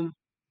Dunham,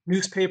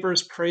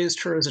 newspapers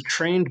praised her as a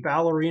trained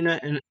ballerina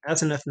and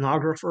as an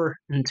ethnographer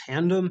in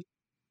tandem,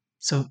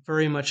 so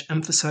very much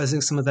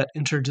emphasizing some of that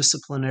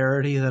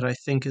interdisciplinarity that I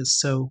think is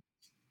so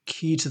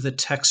key to the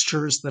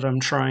textures that I'm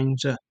trying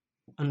to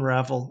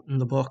unravel in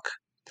the book.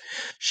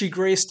 She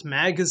graced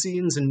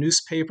magazines and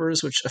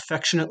newspapers which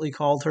affectionately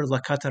called her La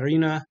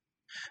Catarina,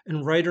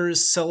 and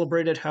writers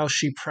celebrated how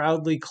she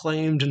proudly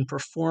claimed and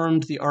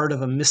performed the art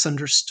of a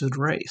misunderstood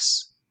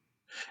race.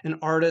 And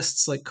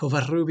artists like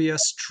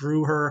Covarrubias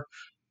drew her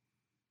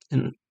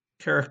in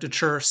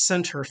caricature,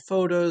 sent her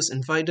photos,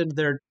 invited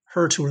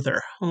her to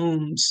their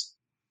homes,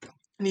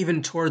 and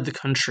even toured the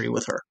country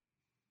with her.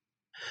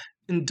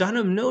 And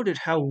Dunham noted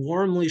how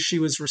warmly she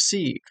was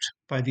received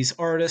by these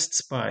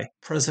artists, by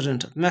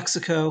President of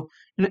Mexico,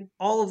 and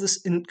all of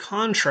this in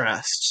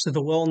contrast to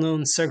the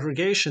well-known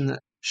segregation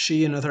that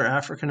she and other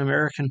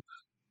African-American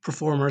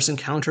performers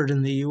encountered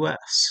in the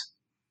U.S.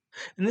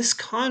 And this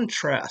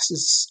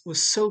contrast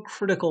was so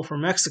critical for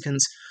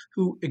Mexicans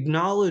who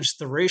acknowledged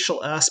the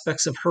racial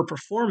aspects of her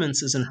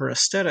performances and her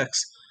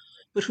aesthetics,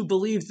 but who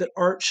believed that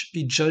art should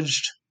be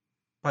judged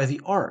by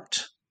the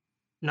art,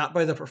 not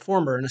by the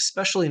performer, and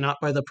especially not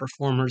by the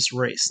performer's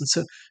race. And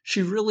so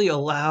she really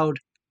allowed,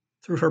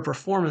 through her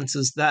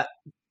performances, that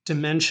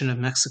dimension of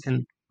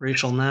Mexican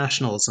racial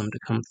nationalism to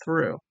come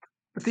through.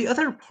 But the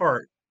other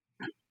part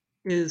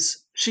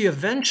is she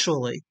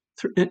eventually,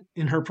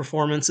 in her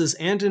performances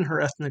and in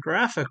her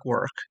ethnographic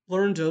work,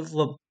 learned of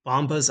La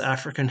Bamba's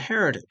African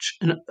heritage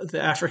and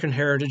the African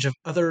heritage of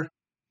other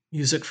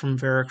music from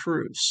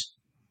Veracruz.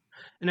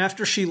 And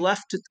after she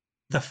left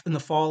in the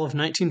fall of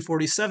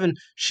 1947,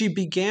 she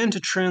began to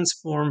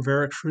transform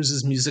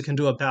Veracruz's music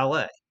into a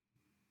ballet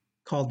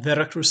called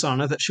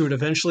Veracruzana that she would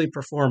eventually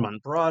perform on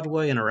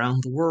Broadway and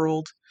around the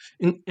world,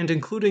 and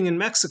including in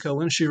Mexico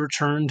when she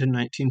returned in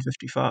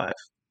 1955.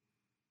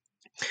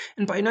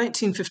 And by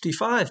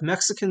 1955,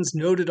 Mexicans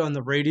noted on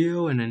the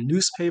radio and in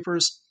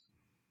newspapers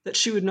that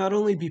she would not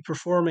only be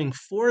performing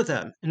for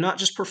them, and not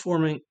just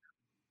performing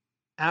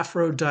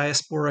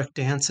Afro-diasporic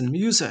dance and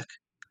music,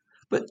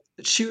 but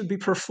that she would be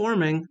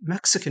performing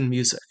Mexican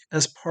music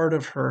as part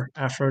of her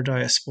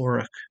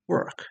Afro-diasporic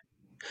work.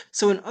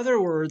 So in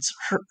other words,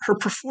 her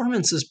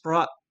performances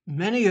brought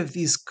many of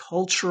these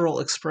cultural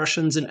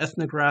expressions and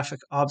ethnographic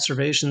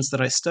observations that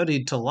I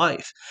studied to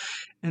life,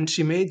 and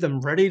she made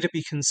them ready to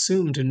be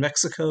consumed in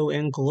Mexico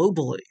and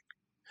globally.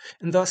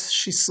 And thus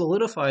she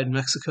solidified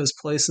Mexico's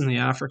place in the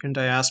African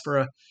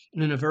diaspora,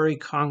 and in a very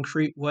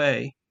concrete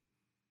way,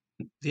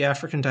 the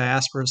African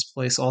diaspora's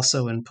place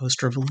also in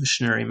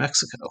post-revolutionary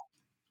Mexico.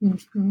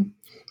 Mm-hmm.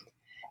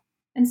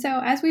 And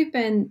so, as we've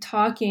been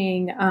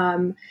talking,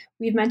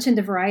 we've mentioned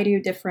a variety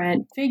of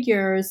different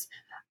figures,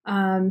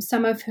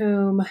 some of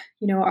whom,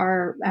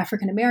 are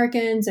African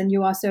Americans, and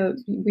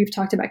we've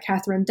talked about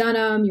Catherine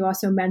Dunham. You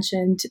also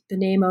mentioned the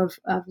name of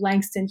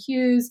Langston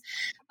Hughes,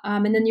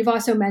 and then you've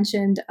also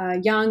mentioned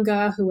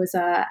Yanga, who was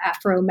a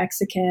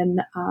Afro-Mexican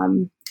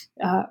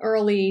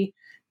early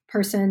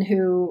person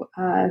who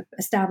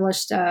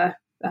established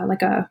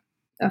like a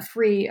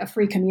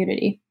free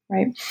community.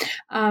 Right.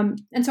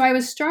 And so I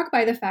was struck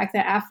by the fact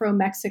that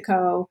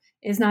Afro-Mexico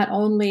is not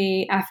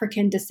only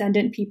African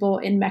descendant people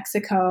in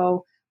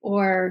Mexico,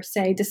 or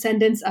say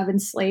descendants of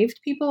enslaved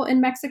people in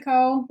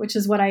Mexico, which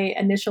is what I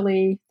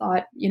initially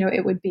thought,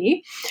 it would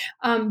be.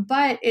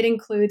 But it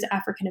includes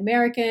African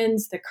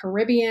Americans, the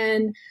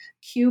Caribbean,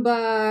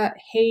 Cuba,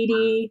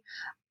 Haiti.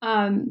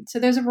 So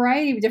there's a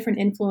variety of different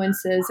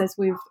influences, as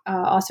we've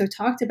also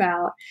talked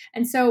about.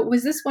 And so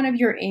was this one of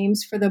your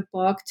aims for the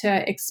book,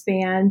 to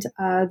expand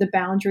the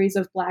boundaries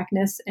of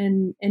Blackness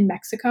in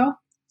Mexico?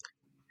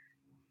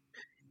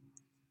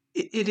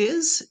 It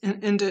is,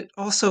 and it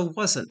also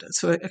wasn't.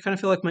 So I kind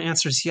of feel like my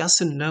answer is yes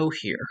and no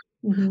here.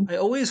 Mm-hmm. I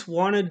always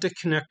wanted to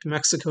connect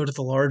Mexico to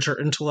the larger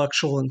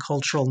intellectual and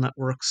cultural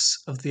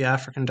networks of the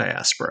African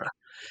diaspora.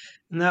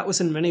 And that was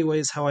in many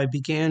ways how I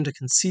began to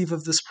conceive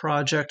of this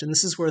project, and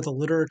this is where the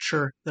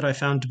literature that I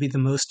found to be the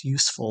most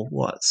useful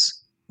was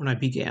when I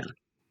began.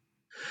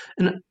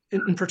 And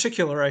in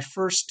particular, I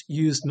first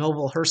used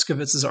Melville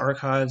Herskowitz's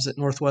archives at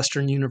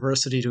Northwestern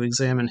University to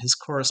examine his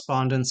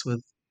correspondence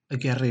with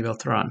Aguirre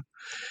Beltran.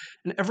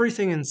 And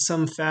everything in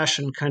some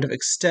fashion kind of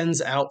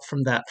extends out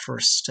from that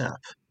first step.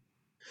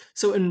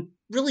 So in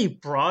really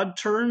broad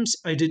terms,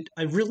 I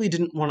really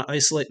didn't want to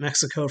isolate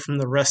Mexico from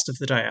the rest of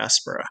the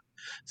diaspora,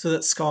 so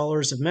that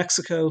scholars of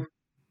Mexico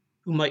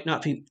who might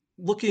not be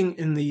looking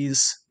in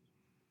these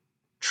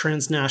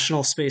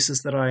transnational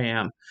spaces that I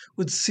am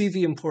would see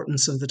the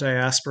importance of the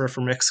diaspora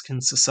for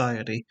Mexican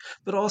society,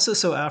 but also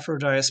so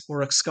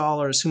Afro-diasporic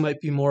scholars who might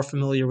be more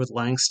familiar with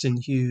Langston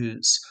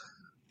Hughes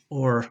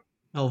or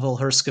Melville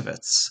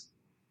Herskowitz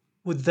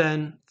would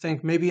then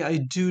think, maybe I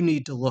do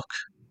need to look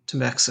to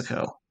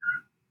Mexico.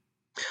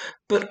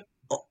 But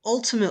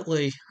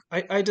ultimately,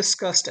 I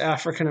discussed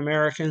African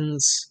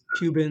Americans,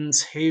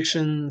 Cubans,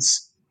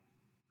 Haitians,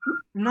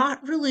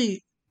 not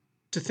really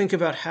to think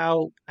about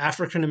how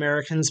African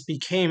Americans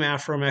became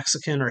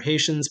Afro-Mexican or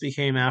Haitians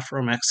became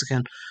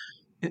Afro-Mexican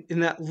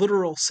in that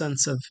literal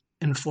sense of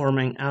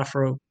informing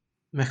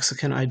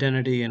Afro-Mexican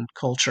identity and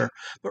culture,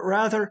 but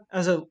rather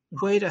as a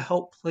way to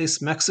help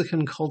place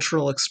Mexican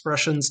cultural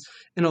expressions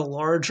in a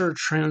larger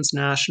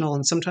transnational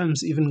and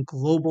sometimes even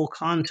global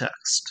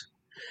context.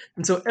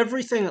 And so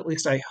everything, at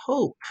least I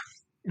hope,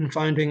 in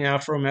finding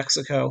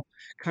Afro-Mexico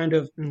kind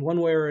of in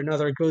one way or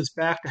another goes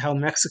back to how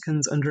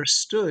Mexicans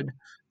understood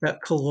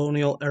that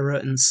colonial era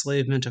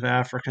enslavement of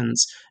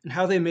Africans and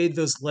how they made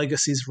those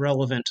legacies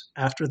relevant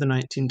after the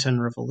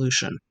 1910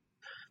 revolution.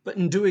 But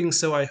in doing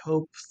so, I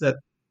hope that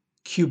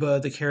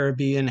Cuba, the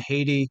Caribbean,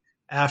 Haiti,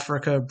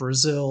 Africa,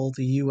 Brazil,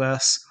 the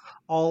US,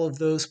 all of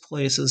those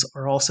places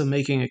are also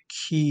making a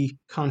key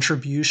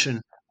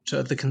contribution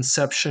to the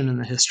conception and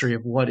the history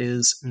of what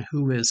is and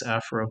who is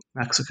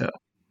Afro-Mexico.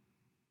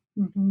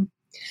 Mm-hmm.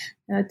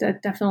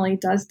 That definitely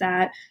does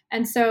that.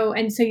 And so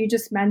you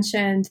just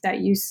mentioned that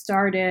you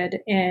started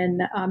in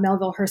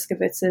Melville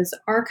Herskowitz's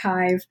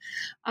archive.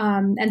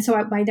 And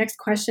so my next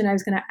question, I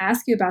was going to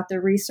ask you about the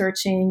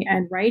researching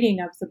and writing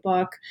of the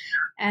book.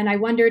 And I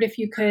wondered if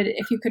you could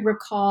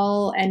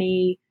recall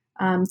any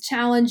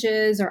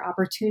challenges or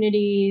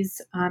opportunities,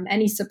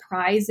 any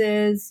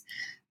surprises,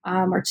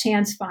 or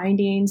chance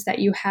findings that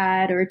you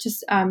had, or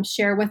just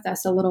share with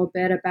us a little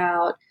bit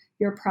about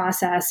your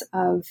process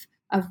of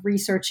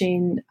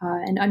researching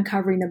and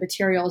uncovering the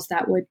materials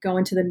that would go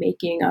into the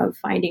making of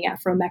Finding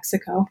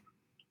Afro-Mexico.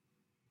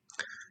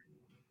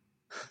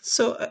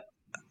 So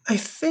I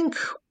think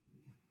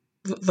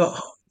the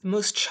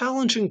most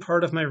challenging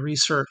part of my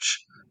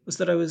research was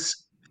that I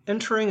was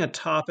entering a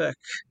topic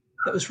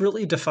that was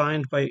really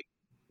defined by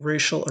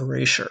racial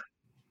erasure,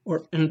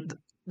 and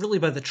really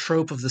by the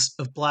trope of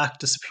Black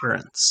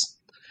disappearance.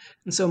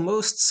 And so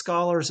most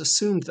scholars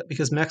assumed that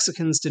because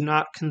Mexicans did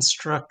not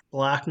construct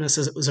Blackness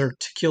as it was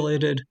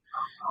articulated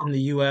in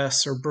the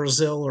US or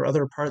Brazil or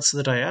other parts of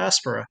the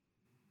diaspora,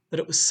 that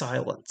it was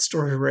silenced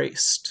or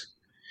erased.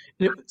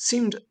 And it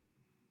seemed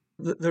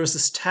that there was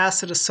this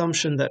tacit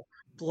assumption that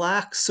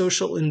Black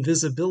social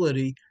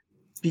invisibility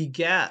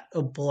begat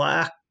a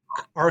Black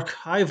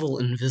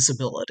archival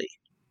invisibility.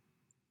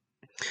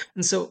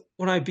 And so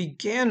when I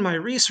began my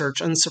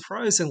research,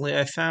 unsurprisingly,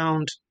 I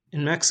found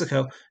in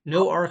Mexico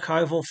no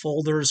archival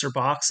folders or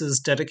boxes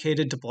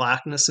dedicated to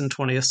Blackness in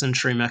 20th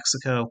century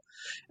Mexico.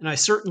 And I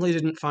certainly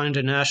didn't find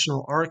a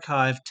national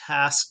archive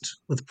tasked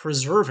with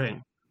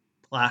preserving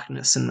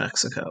Blackness in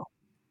Mexico.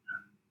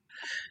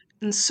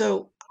 And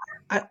so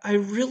I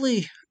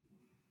really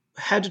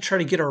had to try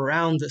to get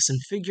around this and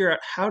figure out,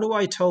 how do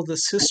I tell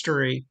this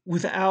history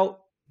without,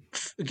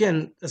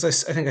 again, as I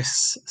think I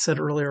said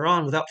earlier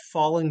on, without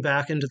falling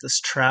back into this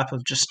trap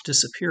of just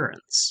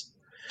disappearance.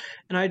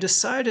 And I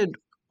decided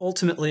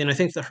ultimately, and I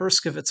think the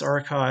Herskowitz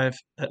archive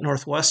at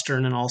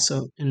Northwestern and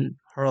also in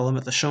Harlem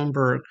at the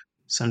Schoenberg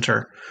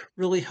Center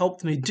really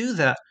helped me do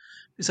that,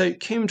 because I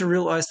came to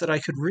realize that I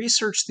could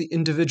research the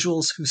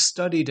individuals who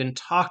studied and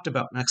talked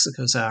about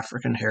Mexico's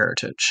African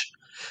heritage,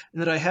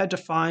 and that I had to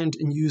find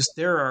and use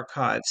their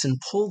archives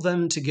and pull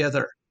them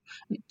together.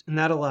 And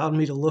that allowed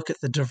me to look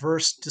at the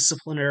diverse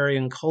disciplinary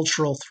and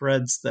cultural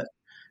threads that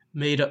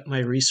made up my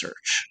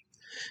research.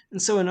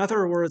 And so, in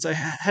other words, I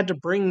had to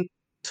bring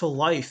to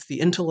life the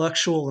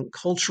intellectual and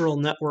cultural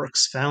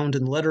networks found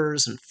in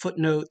letters and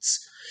footnotes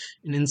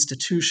in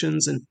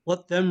institutions and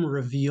let them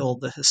reveal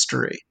the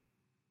history.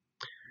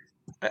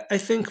 I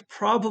think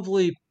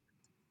probably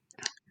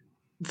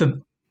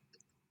the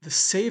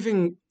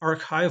saving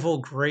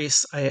archival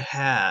grace I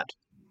had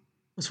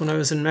was when I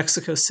was in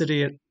Mexico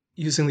City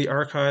using the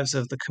archives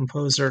of the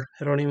composer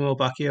Jerónimo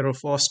Baqueiro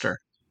Foster.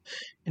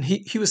 And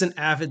he was an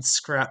avid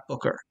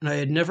scrapbooker, and I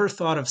had never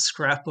thought of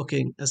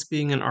scrapbooking as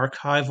being an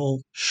archival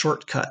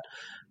shortcut.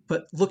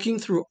 But looking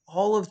through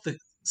all of the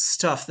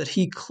stuff that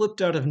he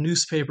clipped out of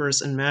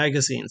newspapers and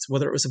magazines,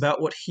 whether it was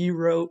about what he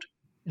wrote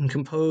and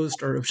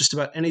composed or just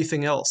about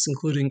anything else,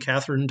 including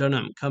Catherine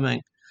Dunham coming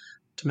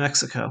to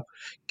Mexico,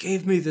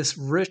 gave me this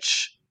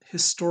rich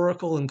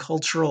historical and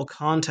cultural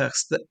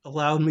context that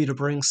allowed me to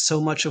bring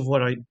so much of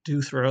what I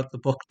do throughout the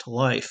book to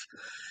life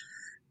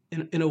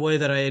in a way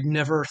that I had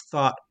never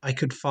thought I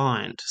could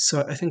find.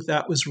 So I think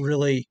that was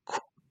really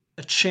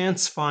a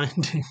chance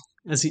finding,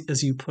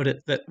 as you put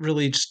it, that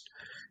really just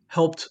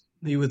helped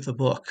me with the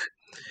book.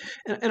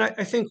 And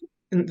I think,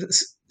 and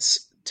this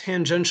is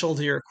tangential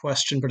to your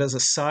question, but as a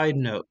side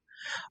note,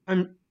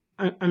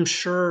 I'm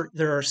sure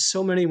there are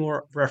so many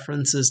more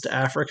references to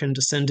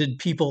African-descended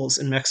peoples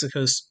in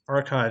Mexico's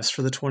archives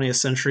for the 20th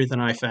century than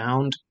I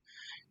found,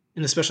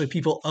 and especially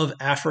people of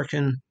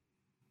African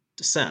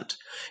descent.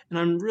 And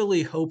I'm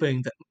really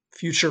hoping that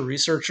future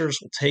researchers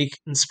will take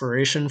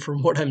inspiration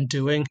from what I'm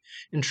doing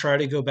and try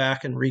to go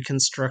back and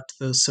reconstruct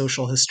those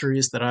social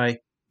histories that I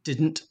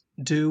didn't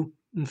do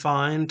and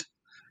find.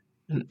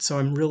 And so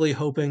I'm really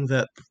hoping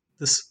that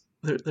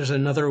there's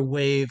another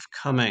wave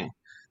coming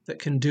that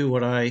can do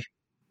what I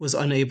was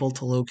unable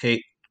to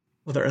locate,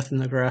 whether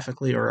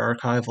ethnographically or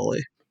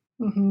archivally.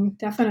 Mm-hmm,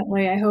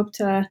 definitely. I hope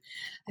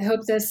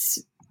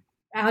this,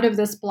 out of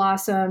this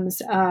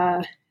blossoms,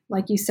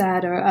 like you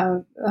said,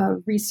 a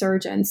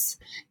resurgence,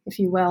 if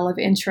you will, of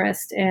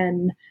interest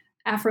in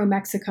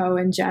Afro-Mexico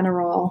in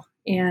general,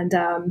 and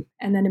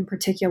then in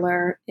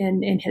particular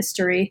in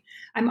history.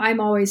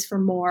 I'm always for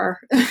more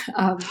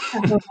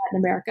Afro-Latin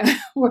America,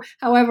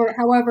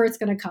 however it's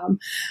going to come.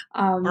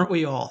 Aren't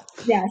we all?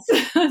 Yes.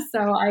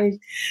 So I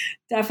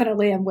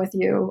definitely am with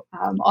you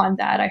on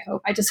that.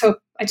 I just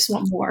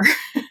want more.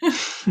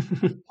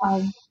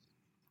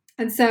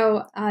 And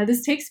so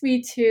this takes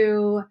me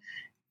to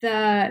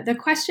the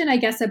question, I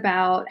guess,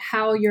 about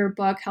how your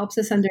book helps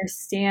us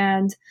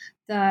understand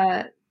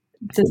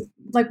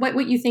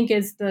what you think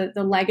is the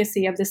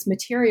legacy of this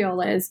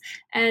material is.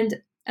 And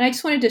I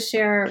just wanted to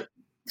share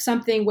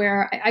something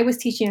where I was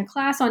teaching a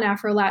class on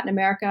Afro-Latin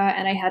America,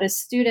 and I had a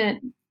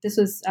student, this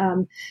was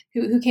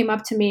who came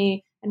up to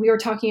me, and we were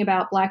talking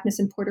about Blackness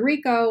in Puerto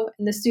Rico,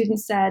 and the student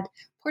said,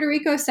 Puerto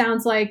Rico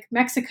sounds like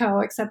Mexico,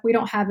 except we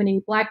don't have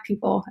any Black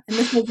people. And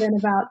this was in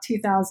about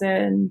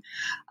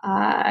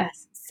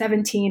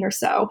 2017 or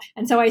so.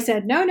 And so I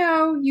said,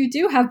 no, you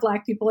do have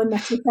Black people in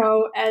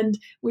Mexico. And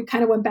we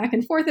kind of went back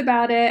and forth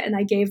about it. And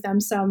I gave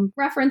them some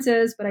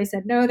references, but I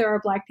said, no, there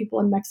are Black people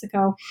in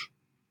Mexico.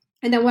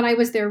 And then when I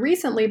was there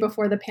recently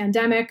before the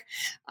pandemic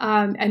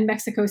in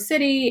Mexico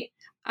City,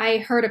 I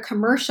heard a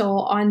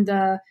commercial on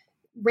the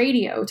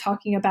radio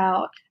talking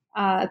about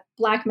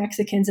Black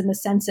Mexicans in the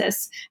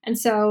census. And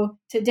so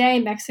today,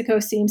 Mexico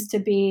seems to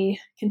be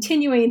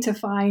continuing to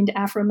find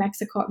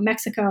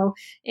Afro-Mexico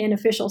in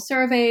official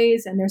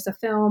surveys. And there's a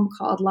film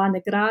called La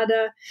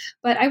Negrada.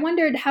 But I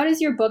wondered, how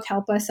does your book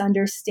help us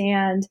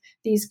understand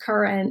these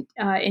current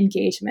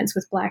engagements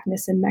with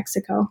Blackness in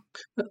Mexico?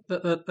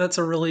 That's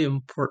a really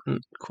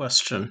important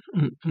question,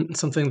 and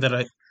something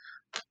that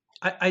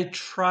I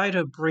try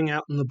to bring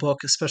out in the book,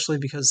 especially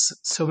because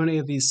so many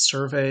of these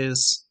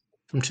surveys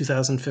from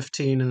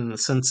 2015 and then the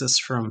census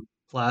from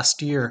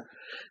last year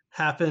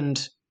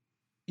happened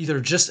either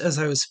just as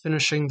I was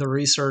finishing the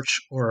research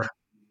or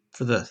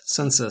for the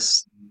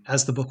census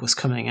as the book was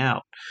coming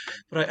out.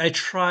 But I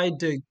try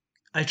to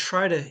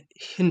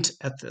hint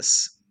at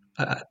this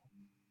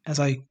as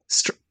I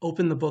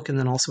open the book and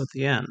then also at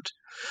the end.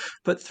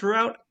 But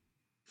throughout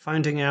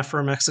Finding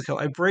Afro-Mexico,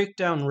 I break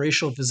down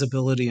racial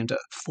visibility into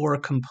 4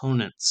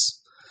 components: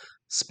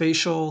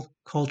 spatial,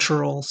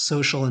 cultural,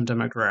 social, and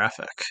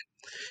demographic.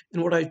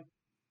 And what I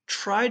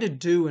try to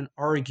do and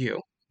argue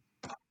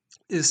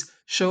is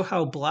show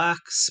how Black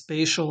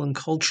spatial and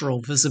cultural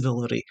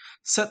visibility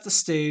set the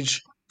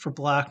stage for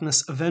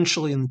Blackness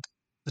eventually in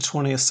the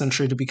 20th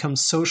century to become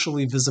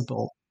socially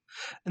visible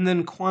and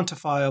then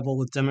quantifiable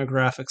with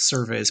demographic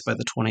surveys by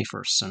the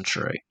 21st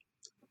century.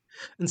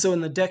 And so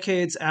in the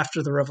decades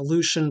after the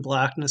Revolution,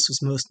 Blackness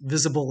was most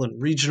visible in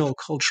regional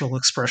cultural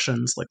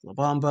expressions like La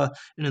Bamba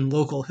and in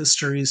local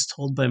histories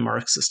told by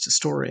Marxist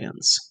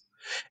historians.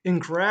 And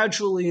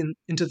gradually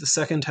into the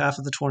second half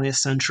of the 20th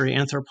century,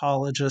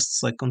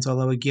 anthropologists like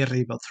Gonzalo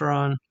Aguirre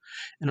Beltran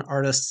and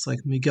artists like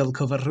Miguel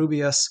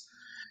Covarrubias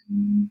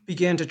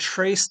began to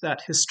trace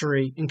that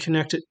history and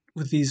connect it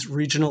with these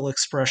regional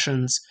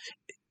expressions.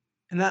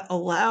 And that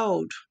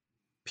allowed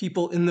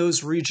people in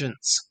those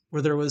regions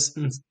where there was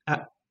the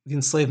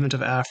enslavement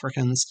of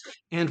Africans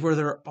and where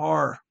there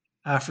are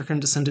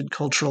African-descended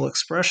cultural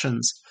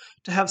expressions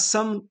to have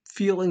some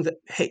feeling that,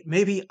 hey,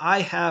 maybe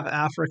I have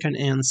African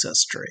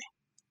ancestry.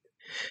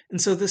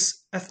 And so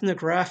this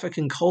ethnographic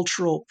and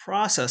cultural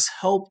process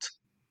helped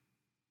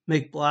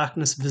make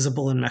Blackness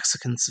visible in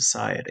Mexican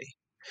society.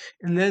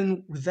 And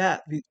then with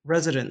that, the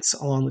residents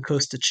along the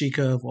Costa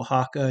Chica of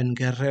Oaxaca and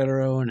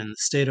Guerrero and in the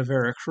state of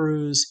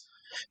Veracruz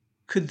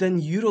could then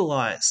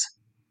utilize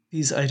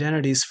these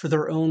identities for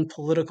their own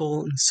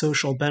political and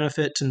social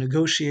benefit to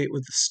negotiate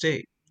with the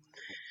state.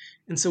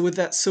 And so with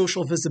that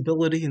social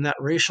visibility and that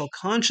racial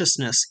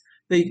consciousness,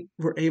 they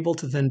were able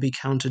to then be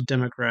counted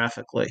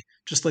demographically,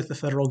 just like the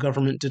federal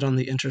government did on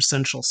the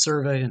Intercensual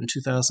Survey in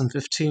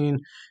 2015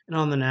 and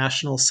on the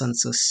national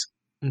census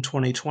in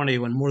 2020,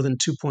 when more than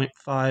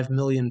 2.5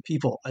 million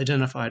people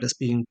identified as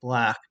being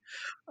Black,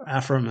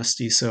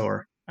 Afro-Mestizo,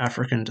 or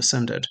African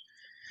descended.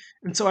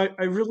 And so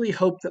I really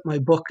hope that my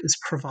book is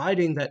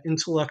providing that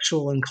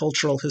intellectual and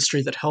cultural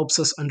history that helps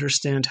us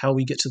understand how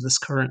we get to this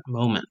current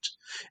moment.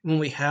 And when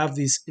we have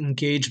these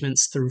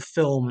engagements through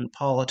film and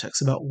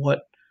politics about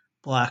what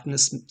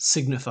Blackness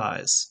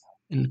signifies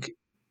in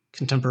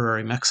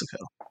contemporary Mexico.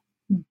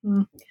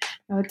 Mm-hmm.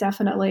 No, it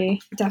definitely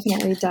does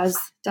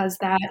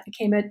that. It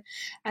came at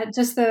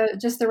just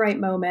the right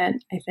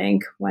moment, I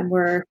think, when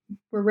we're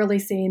really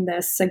seeing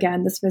this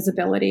again, this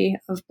visibility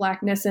of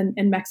Blackness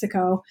in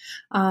Mexico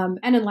and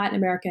in Latin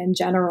America in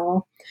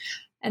general.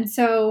 And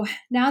so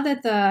now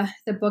that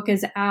the book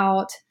is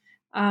out,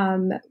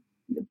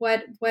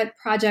 what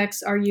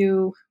projects are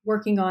you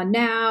working on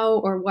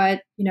now, or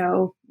what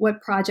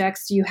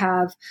projects do you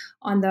have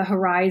on the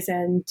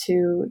horizon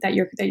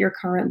that you're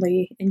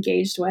currently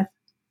engaged with?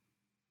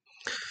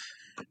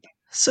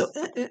 So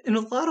in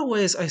a lot of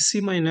ways, I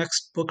see my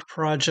next book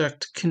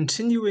project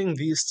continuing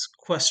these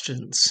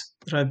questions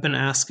that I've been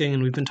asking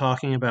and we've been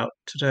talking about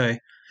today.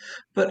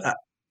 But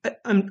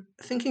I'm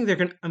thinking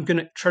I'm going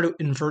to try to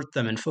invert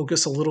them and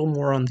focus a little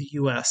more on the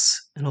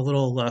U.S. and a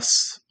little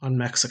less on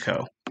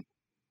Mexico.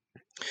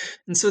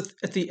 And so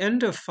at the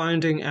end of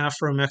Finding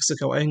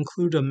Afro-Mexico, I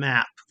include a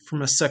map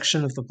from a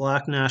section of the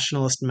Black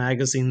nationalist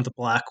magazine, The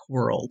Black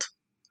World.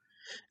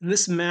 And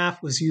this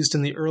map was used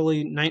in the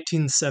early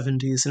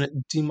 1970s, and it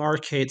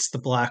demarcates the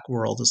Black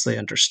world as they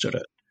understood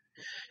it.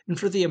 And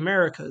for the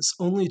Americas,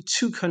 only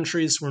 2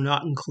 countries were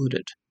not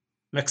included,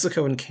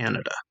 Mexico and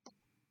Canada.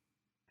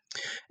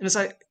 And as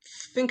I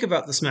think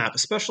about this map,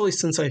 especially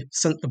since I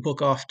sent the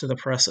book off to the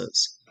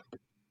presses,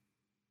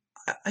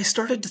 I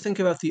started to think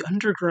about the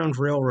Underground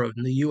Railroad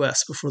in the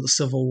U.S. before the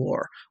Civil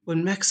War,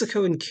 when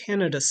Mexico and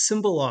Canada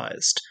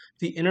symbolized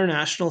the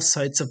international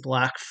sites of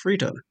Black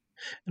freedom,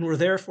 and were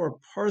therefore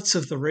parts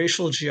of the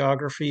racial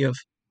geography of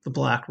the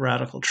Black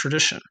radical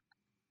tradition.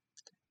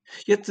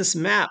 Yet this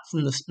map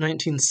from the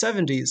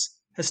 1970s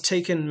has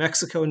taken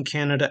Mexico and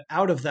Canada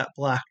out of that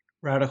Black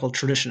radical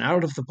tradition,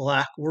 out of the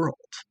Black world.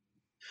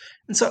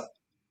 And so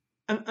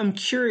I'm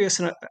curious,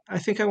 and I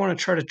think I want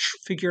to try to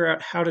figure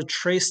out how to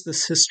trace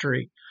this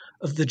history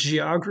of the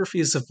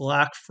geographies of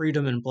Black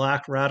freedom and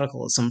Black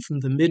radicalism from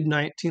the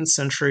mid-19th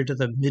century to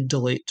the mid to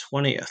late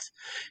 20th,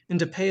 and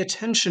to pay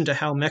attention to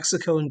how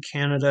Mexico and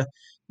Canada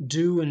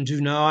do and do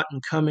not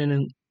and come in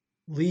and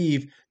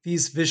leave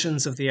these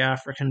visions of the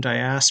African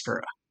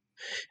diaspora,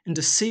 and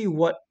to see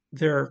what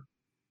their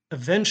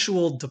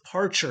eventual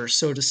departure,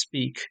 so to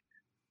speak,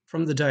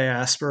 from the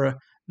diaspora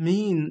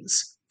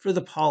means for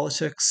the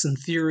politics and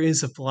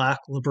theories of Black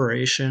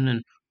liberation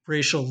and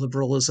racial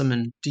liberalism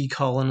and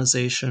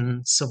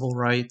decolonization, civil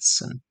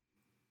rights, and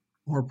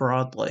more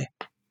broadly.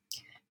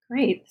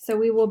 Great. So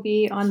we will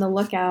be on the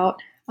lookout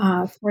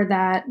for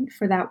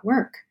that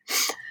work.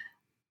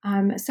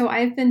 So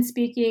I've been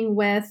speaking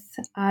with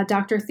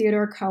Dr.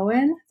 Theodore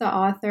Cohen, the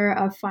author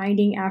of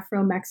Finding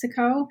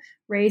Afro-Mexico,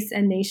 Race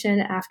and Nation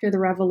After the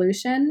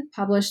Revolution,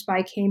 published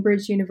by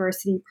Cambridge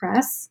University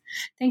Press.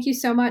 Thank you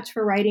so much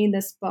for writing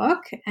this book,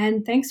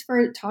 and thanks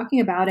for talking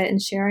about it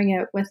and sharing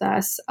it with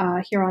us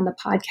here on the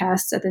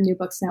podcast at the New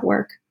Books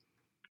Network.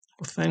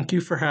 Well, thank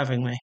you for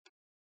having me.